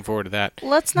 Really looking forward to that.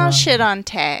 Let's not shit on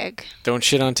Tag. Don't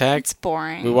shit on Tag? It's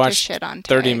boring. We to watched shit on Tag.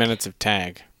 30 minutes of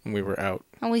Tag when we were out.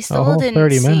 And we A still whole didn't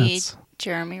 30 see minutes.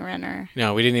 Jeremy Renner.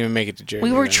 No, we didn't even make it to Jeremy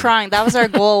We were Renner. trying. That was our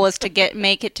goal, was to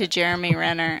make it to Jeremy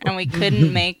Renner, and we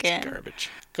couldn't make it.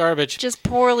 Garbage. Just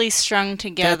poorly strung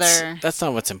together. That's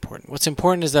not what's important. What's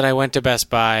important is that I went to Best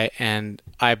Buy and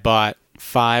I bought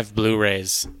 5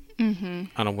 Blu-rays on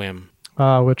a whim.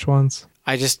 Which ones?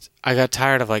 I got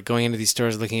tired of like going into these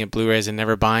stores looking at Blu-rays and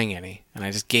never buying any, and I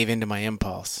just gave in to my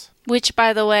impulse. Which,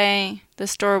 by the way, the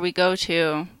store we go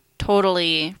to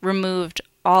totally removed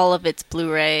all of its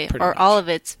Blu-ray all of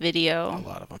its video. A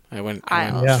lot of them.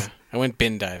 I went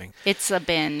bin diving. It's a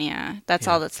bin, yeah. That's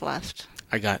all that's left.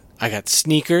 I got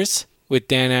Sneakers with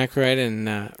Dan Aykroyd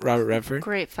and Robert Redford.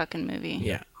 Great fucking movie.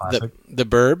 Yeah. Classic. The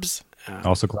Burbs.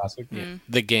 Also classic. Yeah.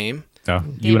 The Game. Oh,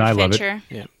 you and I love Fincher.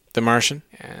 it. Yeah. The Martian.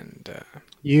 And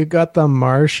You got The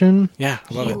Martian? yeah,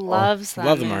 I love He it. loves that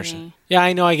Love The movie. Martian. Yeah,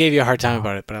 I know I gave you a hard time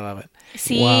about it, but I love it.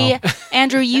 See,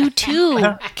 Andrew, you too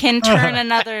can turn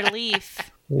another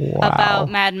leaf about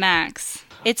Mad Max.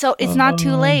 It's not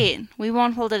too late. We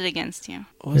won't hold it against you.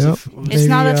 Yep. It's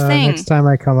not a thing. Next time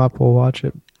I come up, we'll watch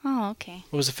it. Oh, okay.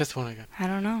 What was the 5th one I got? I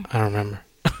don't know. I don't remember.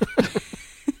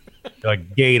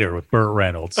 Like Gator with Burt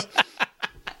Reynolds.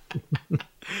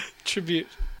 Tribute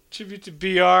to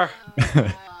BR.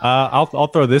 I'll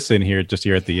throw this in here just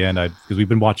here at the end because we've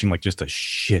been watching like just a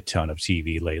shit ton of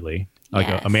TV lately. Like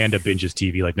Yes. Amanda binges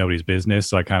TV like nobody's business,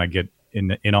 so I kind of get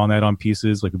in on that on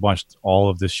pieces. Like we watched all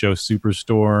of this show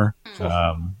Superstore,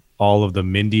 all of the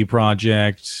Mindy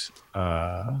Project.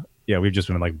 Yeah, we've just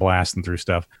been like blasting through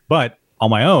stuff. But on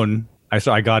my own,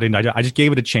 I got in. I just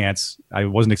gave it a chance. I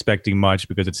wasn't expecting much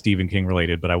because it's Stephen King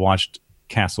related, but I watched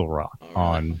Castle Rock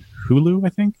on Hulu, I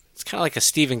think. It's kind of like a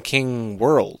Stephen King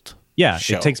world. Yeah,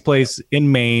 show. It takes place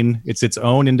in Maine. It's its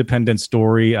own independent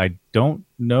story. I don't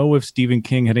know if Stephen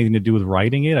King had anything to do with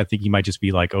writing it. I think he might just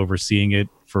be like overseeing it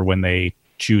for when they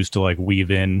choose to like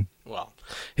weave in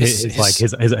his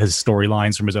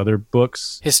storylines from his other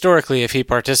books. Historically, if he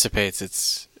participates,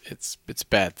 it's a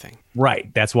bad thing.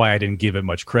 Right. That's why I didn't give it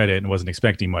much credit and wasn't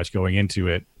expecting much going into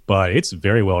it. But it's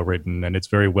very well written and it's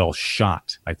very well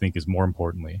shot, I think, is more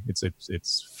importantly.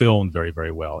 It's filmed very,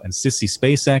 very well. And Sissy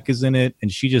Spacek is in it.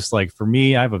 And she just like, for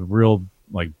me, I have a real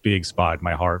like big spot in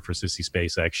my heart for Sissy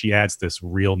Spacek. She adds this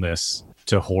realness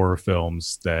to horror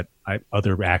films that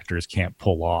other actors can't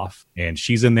pull off. And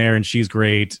she's in there and she's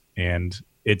great. And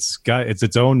it's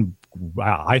its own,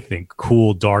 I think,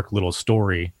 cool, dark little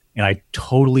story And I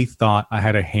totally thought I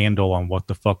had a handle on what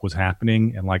the fuck was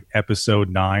happening. And like episode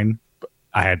 9,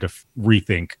 I had to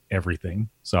rethink everything.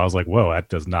 So I was like, whoa, that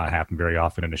does not happen very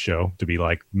often in a show, to be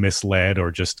like misled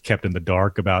or just kept in the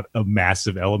dark about a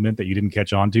massive element that you didn't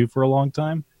catch on to for a long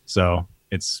time. So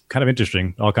it's kind of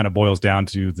interesting. It all kind of boils down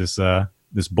to this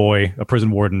boy, a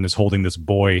prison warden is holding this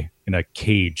boy in a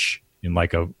cage in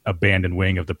like a abandoned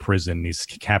wing of the prison. He's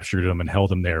captured him and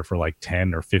held him there for like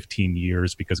 10 or 15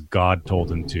 years because God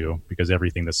told him to, because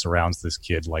everything that surrounds this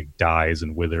kid like dies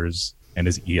and withers and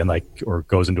or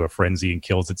goes into a frenzy and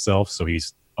kills itself. So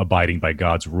he's abiding by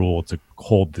God's rule to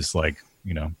hold this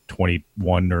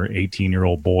 21 or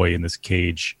 18-year-old boy in this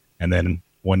cage. And then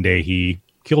one day he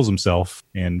kills himself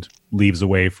and leaves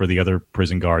away for the other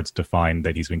prison guards to find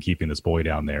that he's been keeping this boy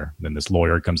down there. Then this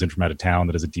lawyer comes in from out of town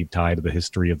that has a deep tie to the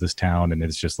history of this town, and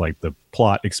it's just like the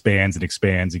plot expands and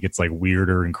expands. It gets like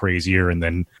weirder and crazier, and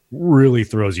then really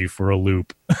throws you for a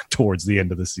loop towards the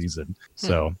end of the season.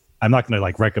 So I'm not going to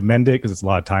like recommend it because it's a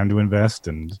lot of time to invest,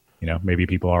 and maybe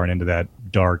people aren't into that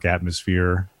dark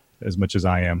atmosphere as much as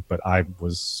I am, but I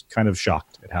was kind of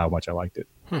shocked at how much I liked it.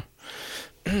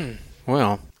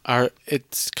 Well,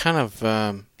 it's kind of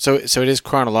so it is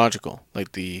chronological,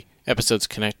 like the episodes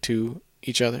connect to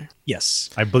each other. Yes,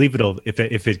 I believe it'll. If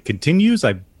it continues,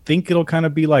 I think it'll kind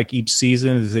of be like each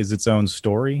season is its own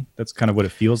story. That's kind of what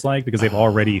it feels like, because they've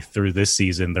already through this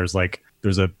season. There's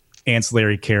a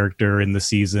ancillary character in the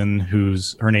season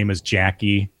her name is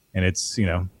Jackie, and it's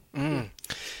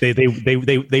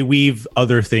They weave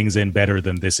other things in better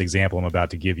than this example I'm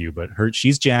about to give you, but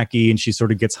she's Jackie, and she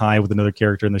sort of gets high with another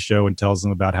character in the show and tells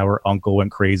them about how her uncle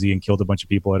went crazy and killed a bunch of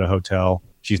people at a hotel.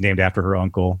 She's named after her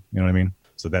uncle. You know what I mean?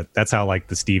 So that's how like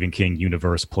the Stephen King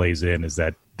universe plays in, is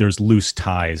that there's loose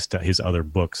ties to his other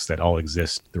books that all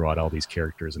exist throughout all these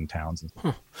characters and towns.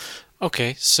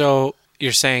 Okay, so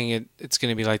you're saying it's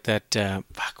going to be like that.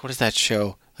 What is that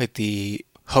show? Like the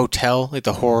hotel, like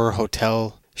the horror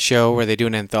hotel show where they do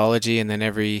an anthology, and then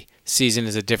every season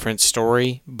is a different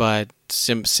story, but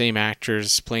same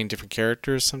actors playing different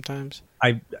characters sometimes.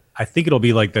 I think it'll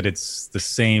be like that. It's the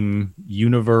same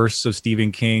universe of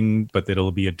Stephen King, but that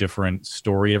it'll be a different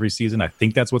story every season. I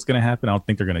think that's what's going to happen. I don't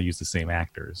think they're going to use the same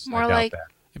actors. More I doubt like that.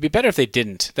 It'd be better if they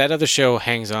didn't. That other show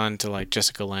hangs on to like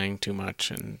Jessica Lange too much,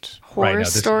 and Horror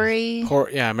Story.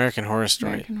 American Horror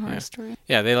Story. American Horror Story.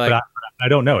 Yeah, they like. But I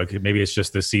don't know. Maybe it's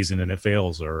just this season and it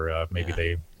fails, or maybe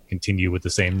they continue with the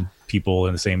same people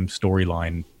and the same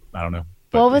storyline. I don't know.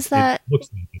 But what was that? It looks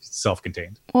like it's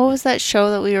self-contained. What was that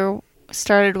show that we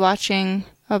started watching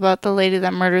about the lady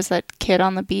that murders that kid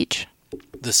on the beach?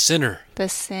 The Sinner. The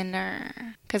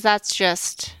Sinner. Because that's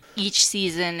just each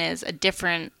season is a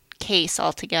different case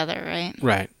altogether, right?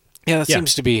 Right. Yeah, that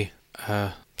seems to be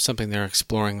something they're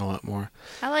exploring a lot more.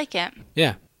 I like it.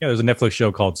 Yeah. Yeah, there's a Netflix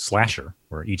show called Slasher,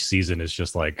 where each season is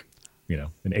just like,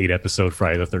 an 8-episode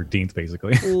Friday the 13th,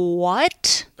 basically.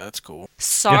 What? That's cool.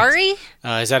 Sorry?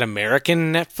 Is that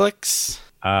American Netflix?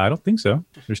 I don't think so.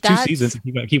 There's 2 seasons.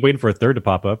 I keep waiting for a third to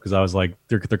pop up, because I was like,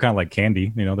 they're kind of like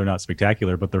Candy. They're not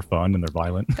spectacular, but they're fun and they're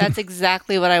violent. That's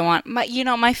exactly what I want.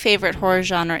 My favorite horror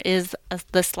genre is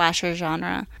the slasher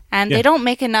genre, and they don't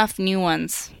make enough new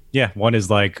ones. Yeah, one is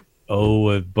like,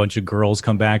 a bunch of girls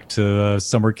come back to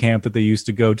summer camp that they used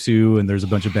to go to, and there's a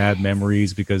bunch of bad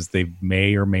memories because they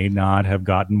may or may not have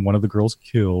gotten one of the girls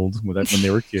killed when they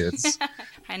were kids.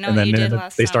 I know. And then you did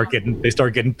last they start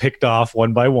getting picked off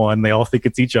one by one. They all think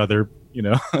it's each other.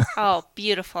 Oh,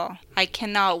 beautiful! I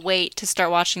cannot wait to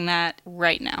start watching that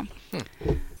right now.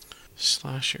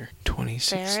 Slasher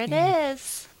 2016. There it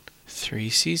is. 3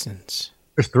 seasons.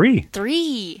 There's 3.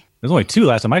 3. There's only 2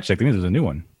 last time I checked. I think there's a new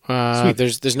one.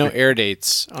 There's no air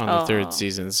dates on the 3rd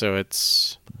season, so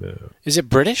it's. Is it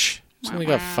British? It's only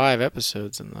got 5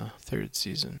 episodes in the 3rd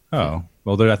season. Oh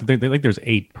well, I think there's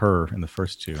 8 per in the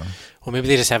first 2. Well, maybe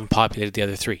they just haven't populated the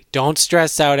other 3. Don't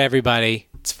stress out, everybody.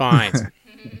 It's fine.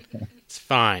 It's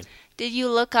fine. Did you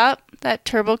look up that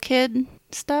Turbo Kid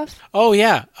stuff? Oh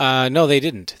yeah. No, they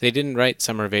didn't. They didn't write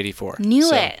Summer of '84.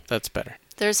 Knew it. That's better.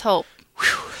 There's hope.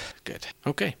 Whew. Good.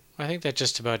 Okay. I think that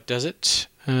just about does it.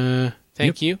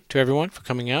 Thank you to everyone for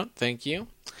coming out. Thank you.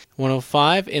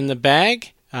 105 in the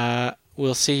bag.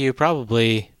 We'll see you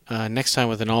probably next time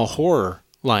with an all horror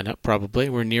lineup. Probably.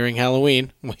 We're nearing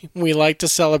Halloween. We like to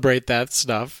celebrate that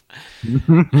stuff.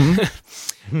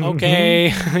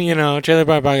 Okay.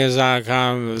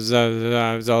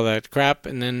 trailerparkpodcast.com, all that crap.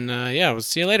 And then, we'll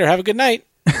see you later. Have a good night.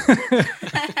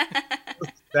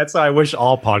 That's how I wish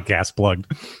all podcasts plugged.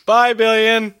 Bye,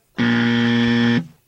 Billion.